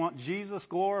want Jesus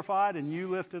glorified and you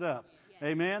lifted up.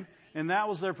 Amen? And that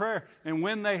was their prayer. And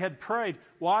when they had prayed,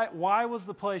 why was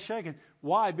the place shaken?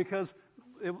 Why? Because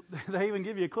they even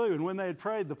give you a clue. And when they had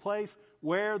prayed, the place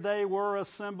where they were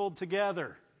assembled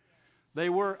together. They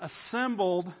were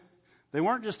assembled. They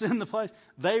weren't just in the place.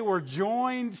 They were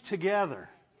joined together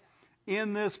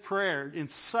in this prayer in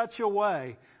such a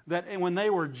way that when they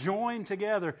were joined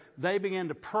together, they began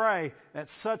to pray at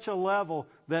such a level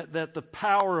that the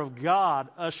power of God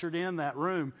ushered in that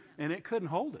room, and it couldn't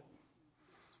hold it.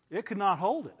 It could not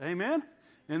hold it. Amen?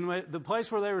 And the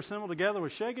place where they were assembled together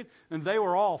was shaken, and they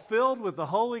were all filled with the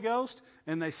Holy Ghost,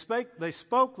 and they spoke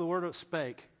the word of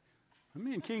spake.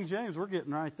 Me and King James, we're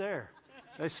getting right there.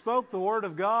 They spoke the word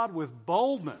of God with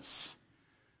boldness.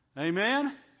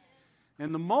 Amen?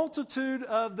 And the multitude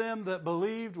of them that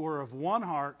believed were of one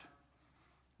heart.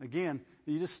 Again,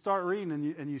 you just start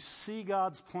reading and you see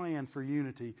God's plan for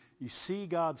unity. You see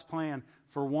God's plan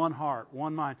for one heart,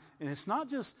 one mind. And it's not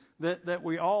just that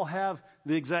we all have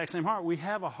the exact same heart. We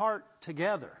have a heart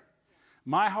together.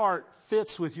 My heart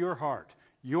fits with your heart.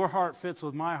 Your heart fits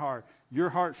with my heart. Your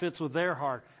heart fits with their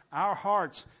heart. Our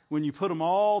hearts, when you put them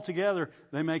all together,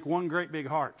 they make one great big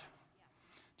heart.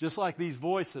 Just like these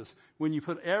voices, when you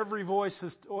put every voice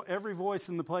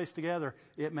in the place together,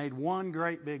 it made one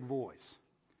great big voice.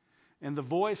 And the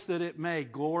voice that it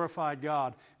made glorified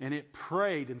God, and it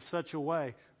prayed in such a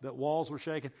way that walls were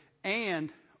shaken.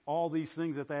 And all these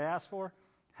things that they asked for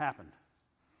happened.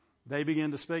 They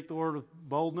began to speak the word of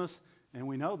boldness, and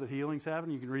we know that healings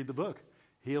happen. You can read the book.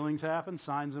 Healings happen,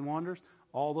 signs and wonders.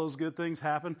 All those good things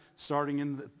happen starting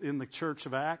in the church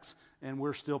of Acts, and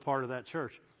we're still part of that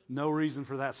church. No reason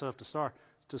for that stuff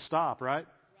to stop, right?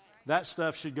 That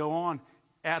stuff should go on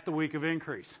at the week of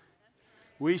increase.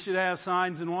 We should have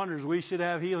signs and wonders. We should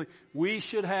have healing. We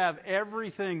should have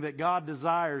everything that God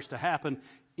desires to happen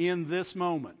in this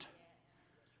moment,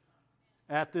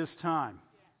 at this time.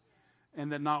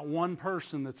 And that not one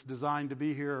person that's designed to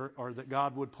be here or that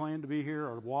God would plan to be here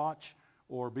or watch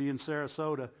or be in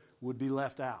Sarasota would be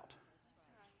left out.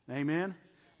 Amen?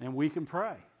 And we can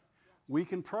pray. We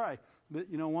can pray. But,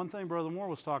 one thing Brother Moore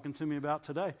was talking to me about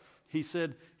today, he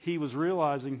said he was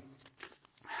realizing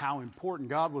how important,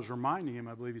 God was reminding him,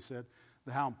 I believe he said,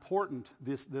 how important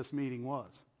this meeting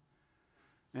was.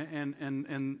 And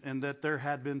that there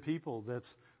had been people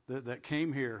that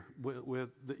came here with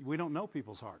we don't know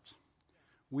people's hearts.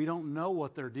 We don't know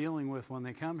what they're dealing with when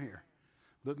they come here.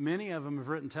 But many of them have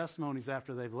written testimonies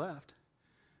after they've left.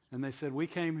 And they said, we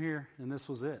came here and this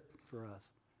was it for us.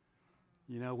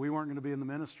 We weren't going to be in the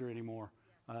ministry anymore.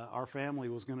 Our family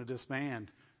was going to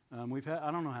disband. We've had,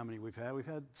 I don't know how many we've had. We've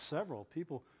had several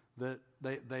people that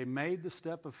they made the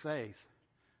step of faith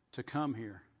to come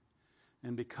here.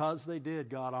 And because they did,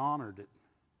 God honored it.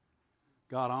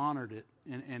 God honored it,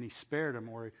 and He spared them,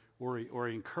 or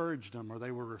he encouraged them, or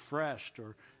they were refreshed,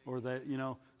 or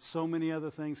that, so many other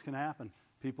things can happen.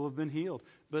 People have been healed.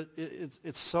 But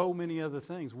it's so many other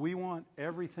things. We want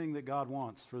everything that God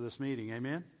wants for this meeting.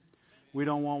 Amen? We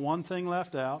don't want one thing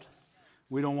left out.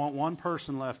 We don't want one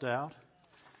person left out.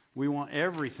 We want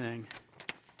everything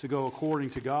to go according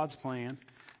to God's plan.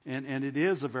 And it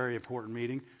is a very important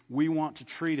meeting. We want to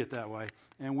treat it that way.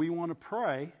 And we want to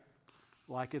pray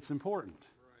like it's important.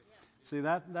 See,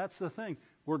 that's the thing.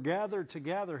 We're gathered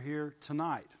together here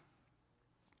tonight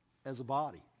as a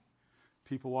body.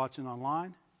 People watching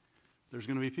online. There's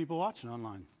going to be people watching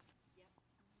online.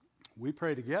 We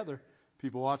pray together.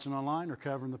 People watching online are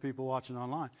covering the people watching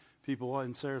online. People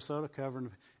in Sarasota covering.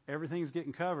 Everything's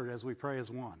getting covered as we pray as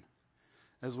one.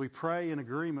 As we pray in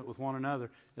agreement with one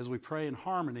another, as we pray in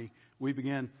harmony, we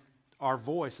begin, our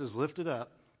voice is lifted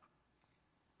up,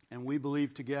 and we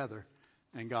believe together,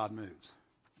 and God moves.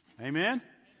 Amen?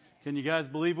 Can you guys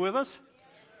believe with us?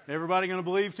 Everybody going to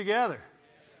believe together?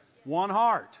 One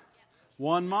heart,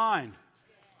 one mind.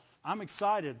 I'm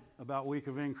excited about Week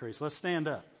of Increase. Let's stand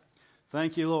up.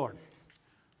 Thank you, Lord.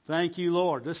 Thank you,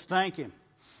 Lord. Just thank Him.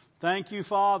 Thank you,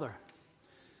 Father.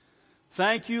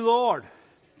 Thank you, Lord.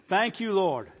 Thank you,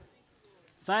 Lord.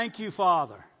 Thank you,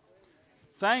 Father.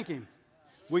 Thank Him.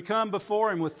 We come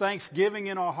before Him with thanksgiving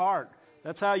in our heart.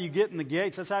 That's how you get in the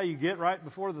gates. That's how you get right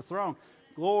before the throne.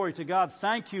 Glory to God.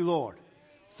 Thank you, Lord.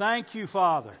 Thank you,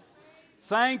 Father.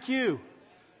 Thank you.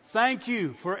 Thank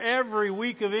you for every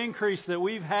week of increase that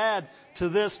we've had to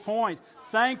this point.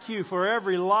 Thank you for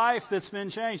every life that's been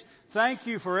changed. Thank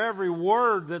you for every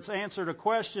word that's answered a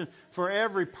question, for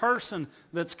every person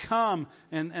that's come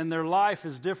and their life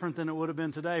is different than it would have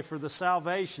been today, for the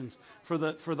salvations, for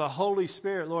the Holy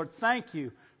Spirit. Lord, thank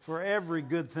you for every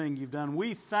good thing you've done.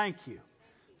 We thank you.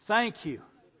 Thank you.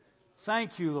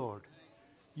 Thank you, Lord.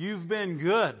 You've been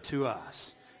good to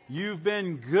us. You've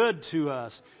been good to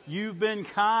us. You've been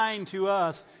kind to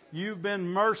us. You've been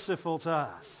merciful to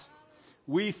us.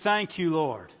 We thank you,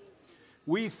 Lord.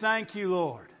 We thank you,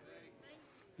 Lord.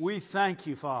 We thank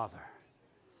you, Father.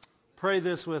 Pray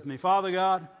this with me. Father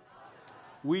God,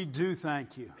 we do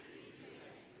thank you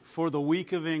for the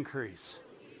week of increase,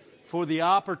 for the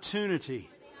opportunity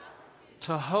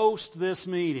to host this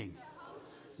meeting.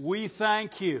 We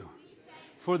thank you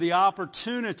for the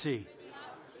opportunity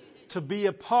to be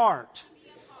a part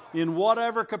in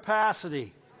whatever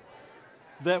capacity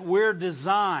that we're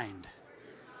designed.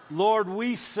 Lord,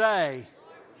 we say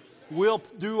we'll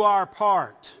do our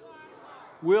part.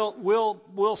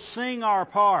 We'll sing our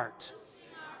part.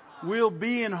 We'll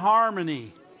be in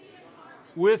harmony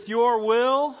with your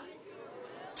will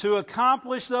to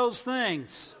accomplish those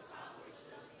things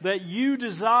that you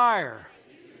desire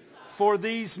for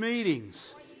these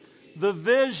meetings. The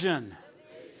vision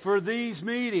for these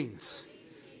meetings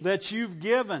that you've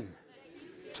given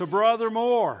to Brother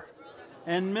Moore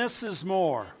and Mrs.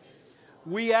 Moore.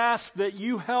 we ask that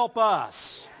you help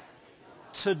us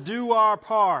to do our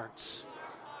parts,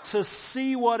 to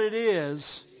see what it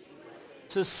is,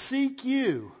 to seek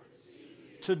you,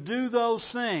 to do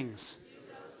those things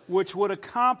which would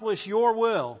accomplish your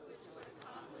will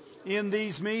in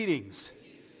these meetings,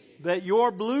 that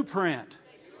your blueprint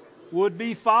would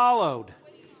be followed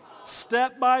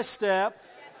step by step,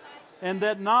 and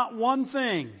that not one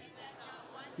thing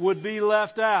would be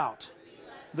left out,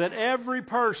 that every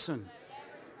person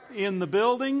in the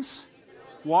buildings,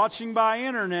 watching by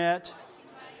internet,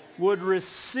 would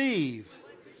receive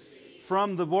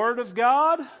from the Word of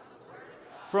God,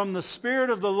 from the Spirit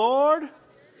of the Lord,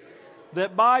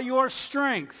 that by your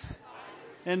strength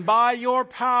and by your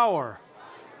power,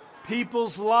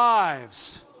 people's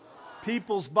lives,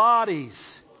 people's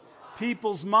bodies,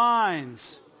 people's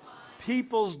minds,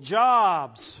 people's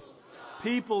jobs,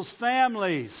 people's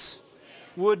families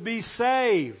would be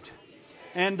saved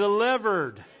and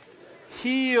delivered,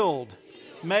 healed,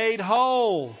 made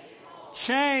whole,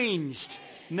 changed,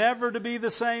 never to be the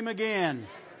same again.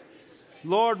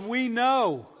 Lord, we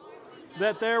know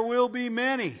that there will be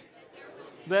many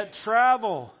that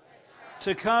travel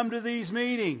to come to these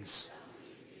meetings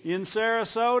in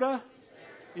Sarasota,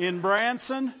 in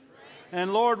Branson,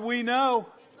 and Lord, we know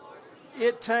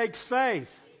it takes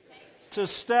faith to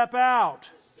step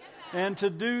out and to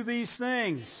do these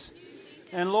things.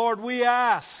 And Lord, we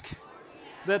ask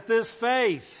that this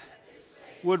faith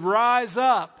would rise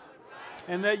up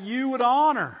and that you would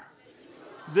honor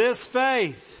this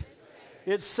faith.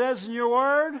 It says in your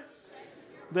word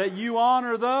that you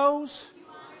honor those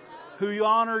who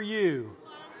honor you.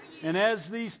 And as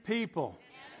these people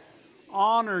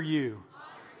honor you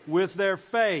with their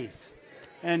faith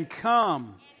and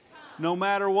come, no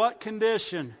matter what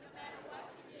condition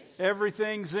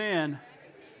everything's in,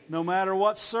 no matter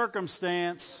what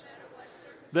circumstance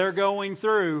they're going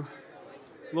through,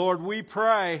 Lord, we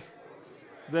pray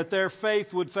that their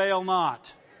faith would fail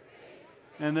not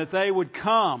and that they would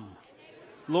come.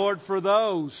 Lord, for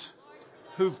those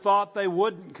who thought they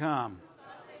wouldn't come,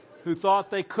 who thought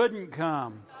they couldn't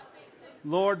come,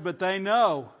 Lord, but they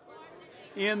know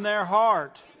in their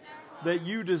heart that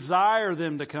you desire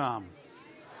them to come,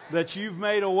 that you've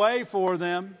made a way for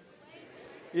them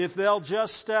if they'll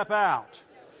just step out.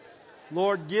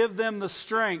 Lord, give them the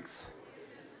strength.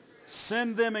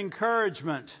 Send them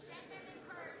encouragement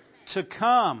to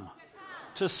come,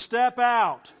 to step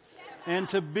out, and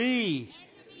to be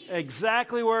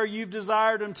exactly where you've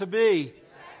desired them to be,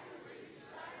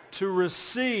 to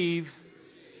receive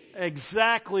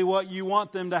exactly what you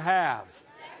want them to have.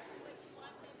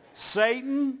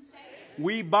 Satan,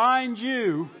 we bind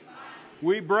you.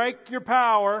 We break your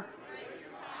power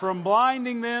from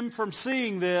blinding them from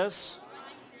seeing this.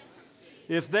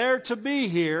 If they're to be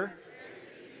here,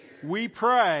 we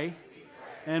pray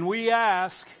and we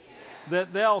ask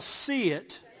that they'll see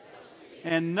it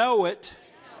and know it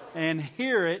and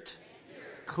hear it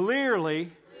clearly,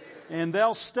 and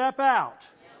they'll step out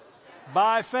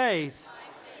by faith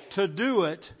to do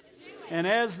it. And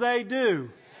as they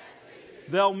do,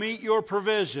 they'll meet your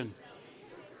provision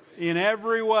in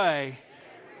every way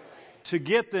to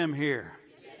get them here.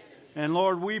 And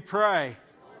Lord, we pray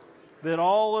that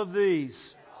all of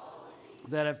these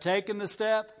that have taken the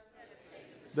step,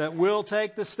 that will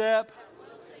take the step,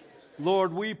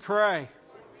 Lord, we pray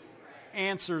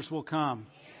answers will come.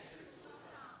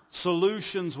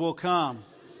 Solutions will come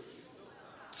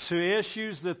to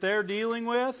issues that they're dealing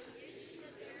with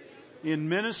in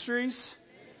ministries,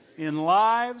 in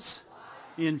lives,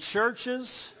 in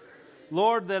churches.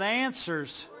 Lord, that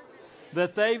answers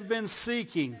that they've been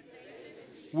seeking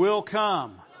will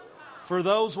come. For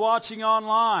those watching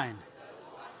online,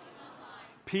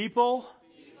 people,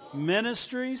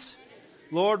 ministries,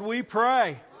 Lord, we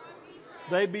pray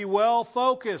they be well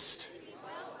focused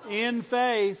in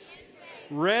faith,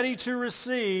 ready to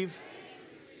receive.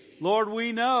 Lord,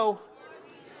 we know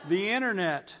the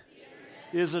internet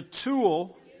is a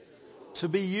tool to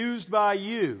be used by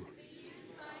you.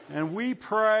 And we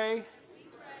pray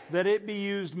that it be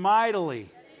used mightily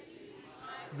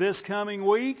this coming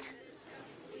week,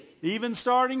 even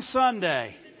starting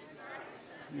Sunday,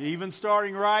 even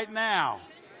starting right now,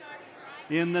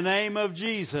 in the name of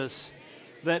Jesus,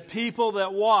 that people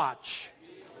that watch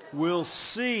will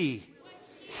see,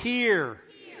 hear,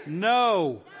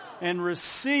 know, and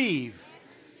receive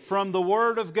from the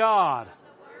Word of God,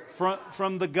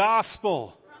 from the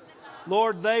gospel.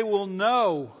 Lord, they will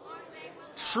know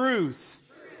truth,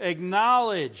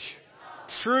 acknowledge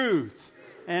truth,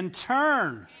 and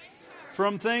turn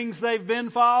from things they've been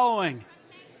following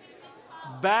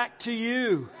back to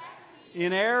you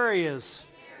in areas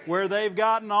where they've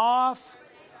gotten off,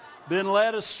 been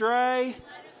led astray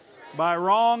by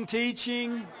wrong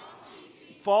teaching,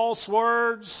 false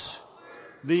words,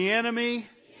 the enemy.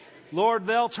 Lord,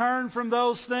 they'll turn from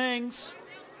those things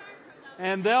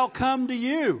and they'll come to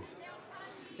you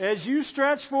as you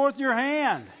stretch forth your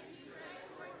hand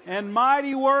and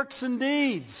mighty works and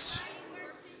deeds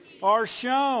are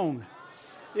shown.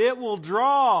 It will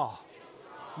draw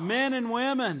men and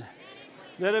women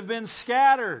that have been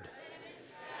scattered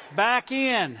back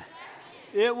in.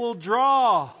 It will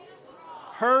draw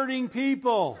hurting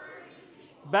people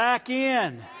back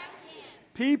in.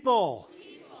 People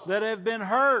that have been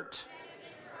hurt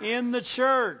in the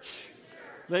church.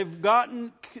 They've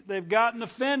gotten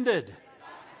offended,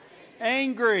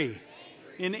 angry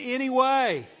in any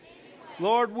way.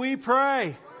 Lord, we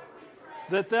pray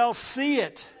that they'll see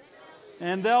it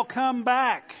and they'll come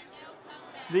back.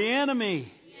 The enemy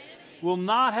will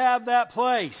not have that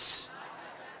place,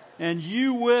 and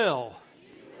you will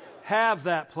have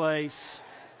that place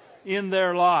in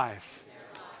their life.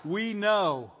 We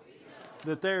know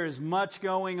that there is much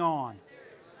going on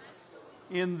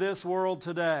in this world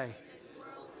today,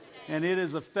 and it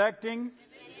is affecting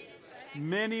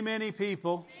many, many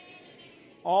people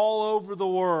all over the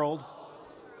world,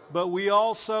 but we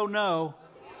also know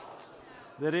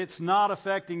that it's not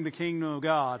affecting the kingdom of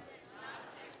God.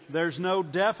 There's no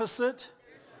deficit.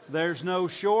 There's no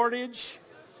shortage.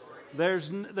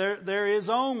 There is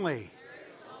only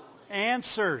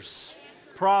answers,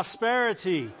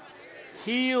 prosperity,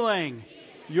 healing,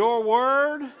 your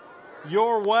word,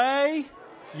 your way,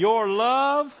 your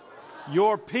love,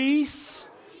 your peace,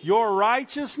 your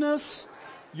righteousness,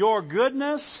 your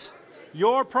goodness,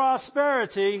 your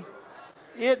prosperity.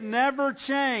 It never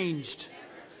changed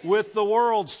with the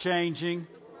world's changing.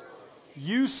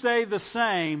 You stay the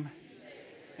same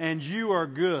and you are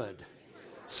good.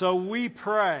 So we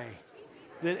pray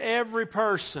that every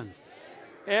person,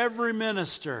 every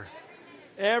minister,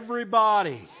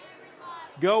 everybody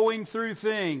going through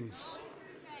things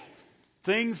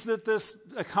that this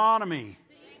economy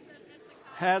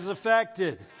has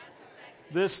affected,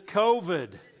 this COVID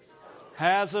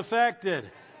has affected.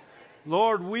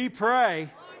 Lord, we pray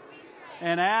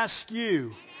and ask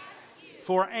you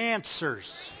for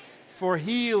answers, for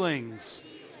healings,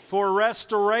 for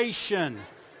restoration.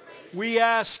 We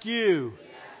ask you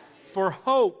for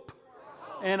hope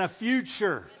and a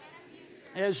future,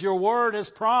 as your word has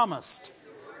promised,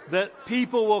 that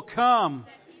people will come,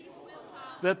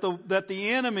 that the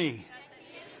enemy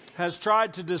has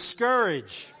tried to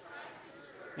discourage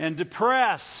and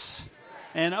depress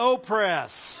and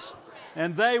oppress,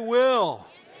 and they will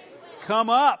come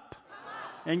up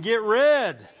and get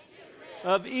rid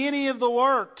of any of the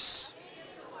works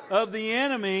of the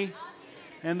enemy,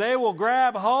 and they will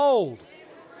grab hold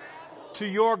to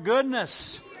your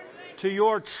goodness, to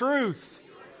your truth,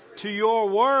 to your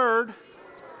word,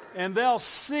 and they'll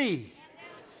see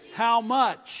how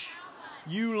much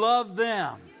you love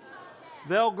them.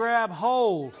 They'll grab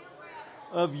hold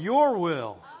of your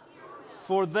will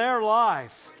for their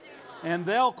life, and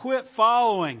they'll quit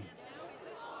following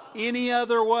any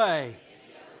other way.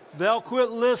 They'll quit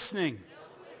listening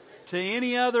to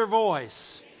any other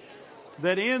voice.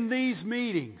 That in these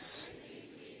meetings,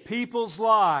 people's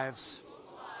lives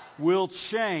will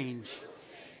change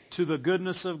to the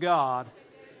goodness of God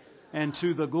and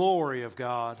to the glory of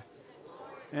God,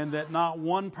 and that not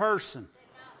one person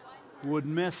would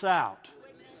miss out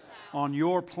on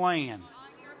your plan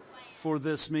for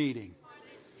this meeting.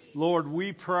 Lord,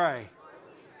 we pray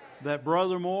that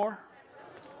Brother Moore,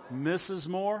 Mrs.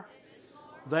 Moore,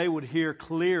 they would hear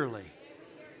clearly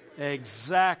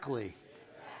exactly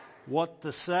what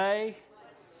to say,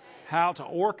 how to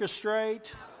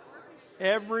orchestrate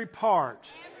every part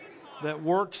that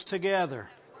works together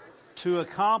to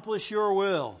accomplish your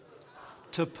will,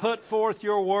 to put forth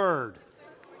your word,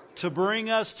 to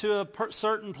bring us to a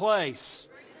certain place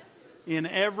in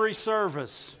every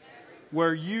service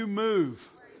where you move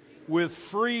with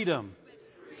freedom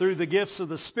through the gifts of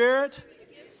the Spirit,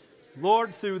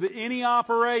 Lord, through any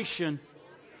operation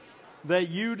that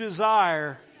you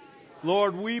desire.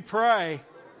 Lord, we pray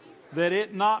that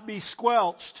it not be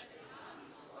squelched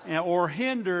or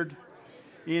hindered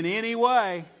in any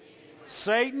way.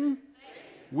 Satan,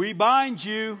 we bind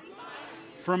you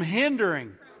from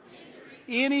hindering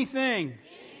anything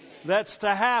that's to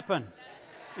happen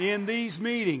in these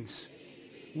meetings.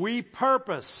 We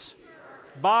purpose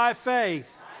by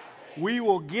faith, we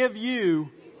will give you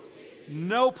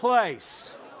no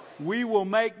place. We will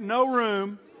make no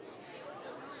room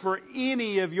for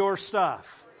any of your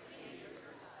stuff.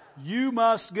 You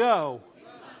must go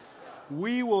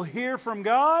We will hear from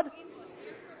God.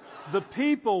 The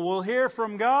people will hear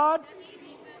from God.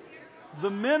 The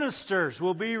ministers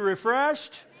will be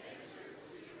refreshed,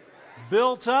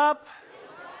 built up,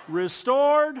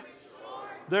 restored.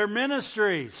 Their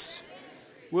ministries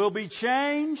will be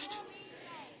changed,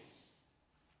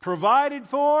 provided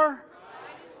for.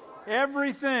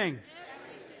 Everything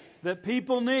that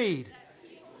people need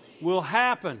will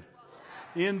happen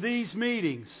in these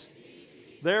meetings.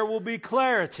 There will be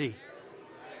clarity,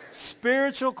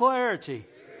 spiritual clarity,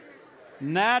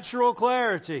 natural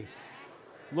clarity.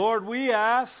 Lord, we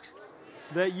ask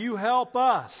that you help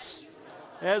us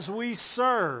as we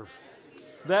serve,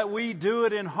 that we do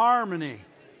it in harmony,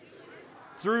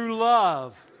 through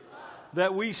love,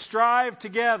 that we strive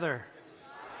together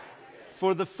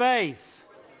for the faith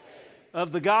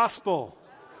of the gospel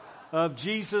of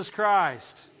Jesus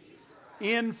Christ.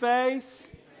 In faith,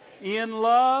 in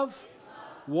love,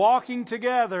 walking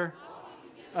together,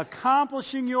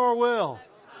 accomplishing your will,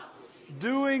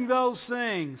 doing those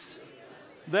things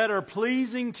that are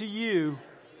pleasing to you,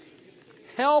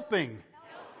 helping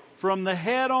from the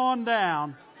head on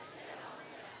down,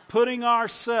 putting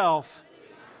ourselves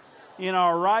in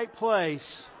our right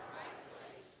place,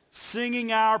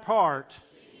 singing our part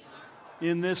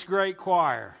in this great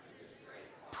choir,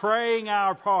 praying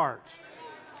our part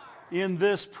in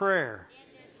this prayer.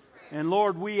 And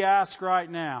Lord, we ask right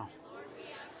now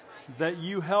that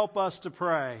you help us to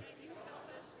pray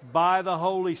by the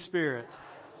Holy Spirit,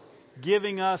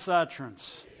 giving us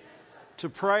utterance to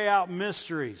pray out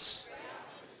mysteries,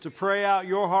 to pray out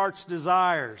your heart's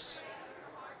desires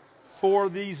for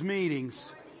these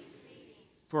meetings,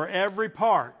 for every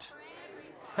part.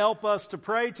 Help us to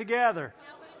pray together.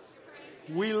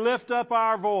 We lift up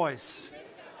our voice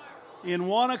in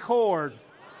one accord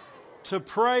to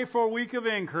pray for a week of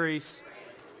increase,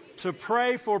 to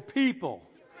pray for people.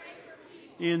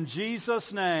 In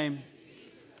Jesus' name.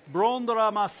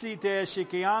 Brondra masite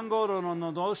shikiango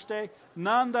rononodoste,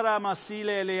 nandara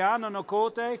masile leana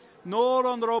nokote,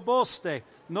 norandroboste,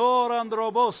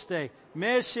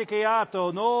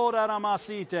 meshikiato,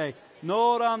 noranamasite,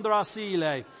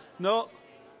 norandrasile. No.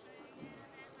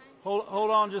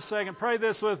 Hold on just a second. Pray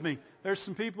this with me. There's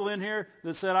some people in here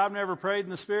that said, I've never prayed in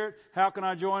the Spirit. How can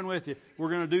I join with you? We're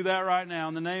going to do that right now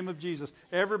in the name of Jesus.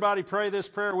 Everybody pray this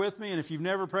prayer with me. And if you've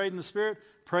never prayed in the Spirit,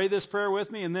 pray this prayer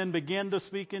with me and then begin to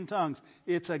speak in tongues.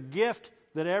 It's a gift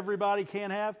that everybody can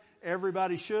have.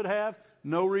 Everybody should have.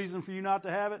 No reason for you not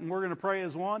to have it. And we're going to pray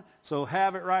as one. So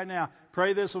have it right now.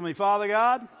 Pray this with me. Father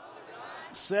God,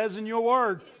 it says in your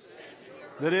word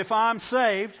that if I'm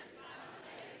saved,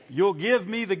 you'll give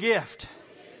me the gift.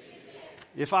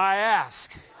 If I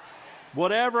ask,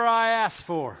 whatever I ask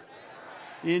for,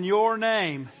 in your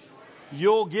name,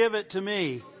 you'll give it to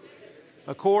me.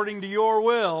 According to your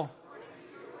will,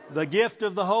 the gift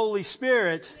of the Holy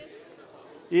Spirit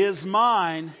is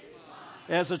mine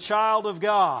as a child of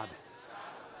God.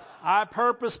 I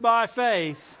purpose by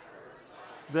faith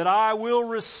that I will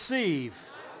receive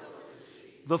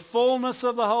the fullness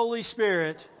of the Holy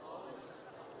Spirit.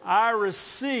 I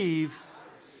receive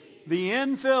the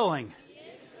infilling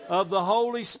of the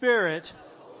Holy Spirit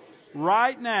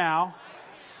right now.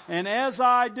 And as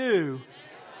I do,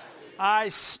 I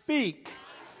speak,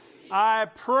 I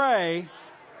pray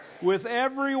with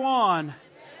everyone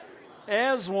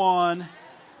as one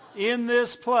in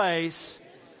this place.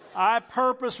 I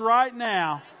purpose right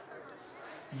now,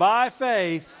 by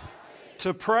faith,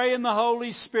 to pray in the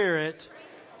Holy Spirit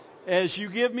as you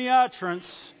give me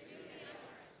utterance.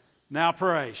 Now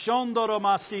pray. Shondoro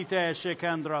masite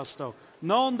shekandrasto.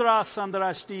 Nondras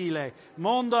andrastile.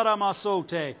 Mondara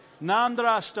masote.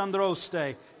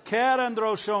 Nandrastandroste.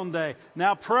 Kerandroshonde.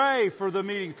 Now pray for the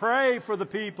meeting. Pray for the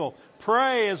people.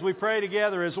 Pray as we pray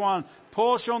together as one.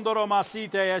 Po shondoro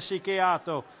masite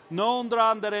eshikeato.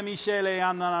 Nondrandere michele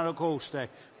ananakoste.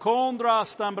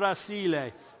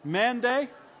 Kondrastambrasile. Mende.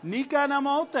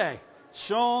 Nikanamote.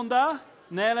 Shonda.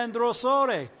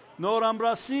 Nelendrosore.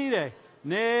 Norambrasile.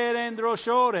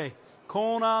 Nerendroshore,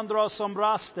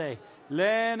 conandrosombraste,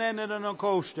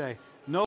 lenenenocoste,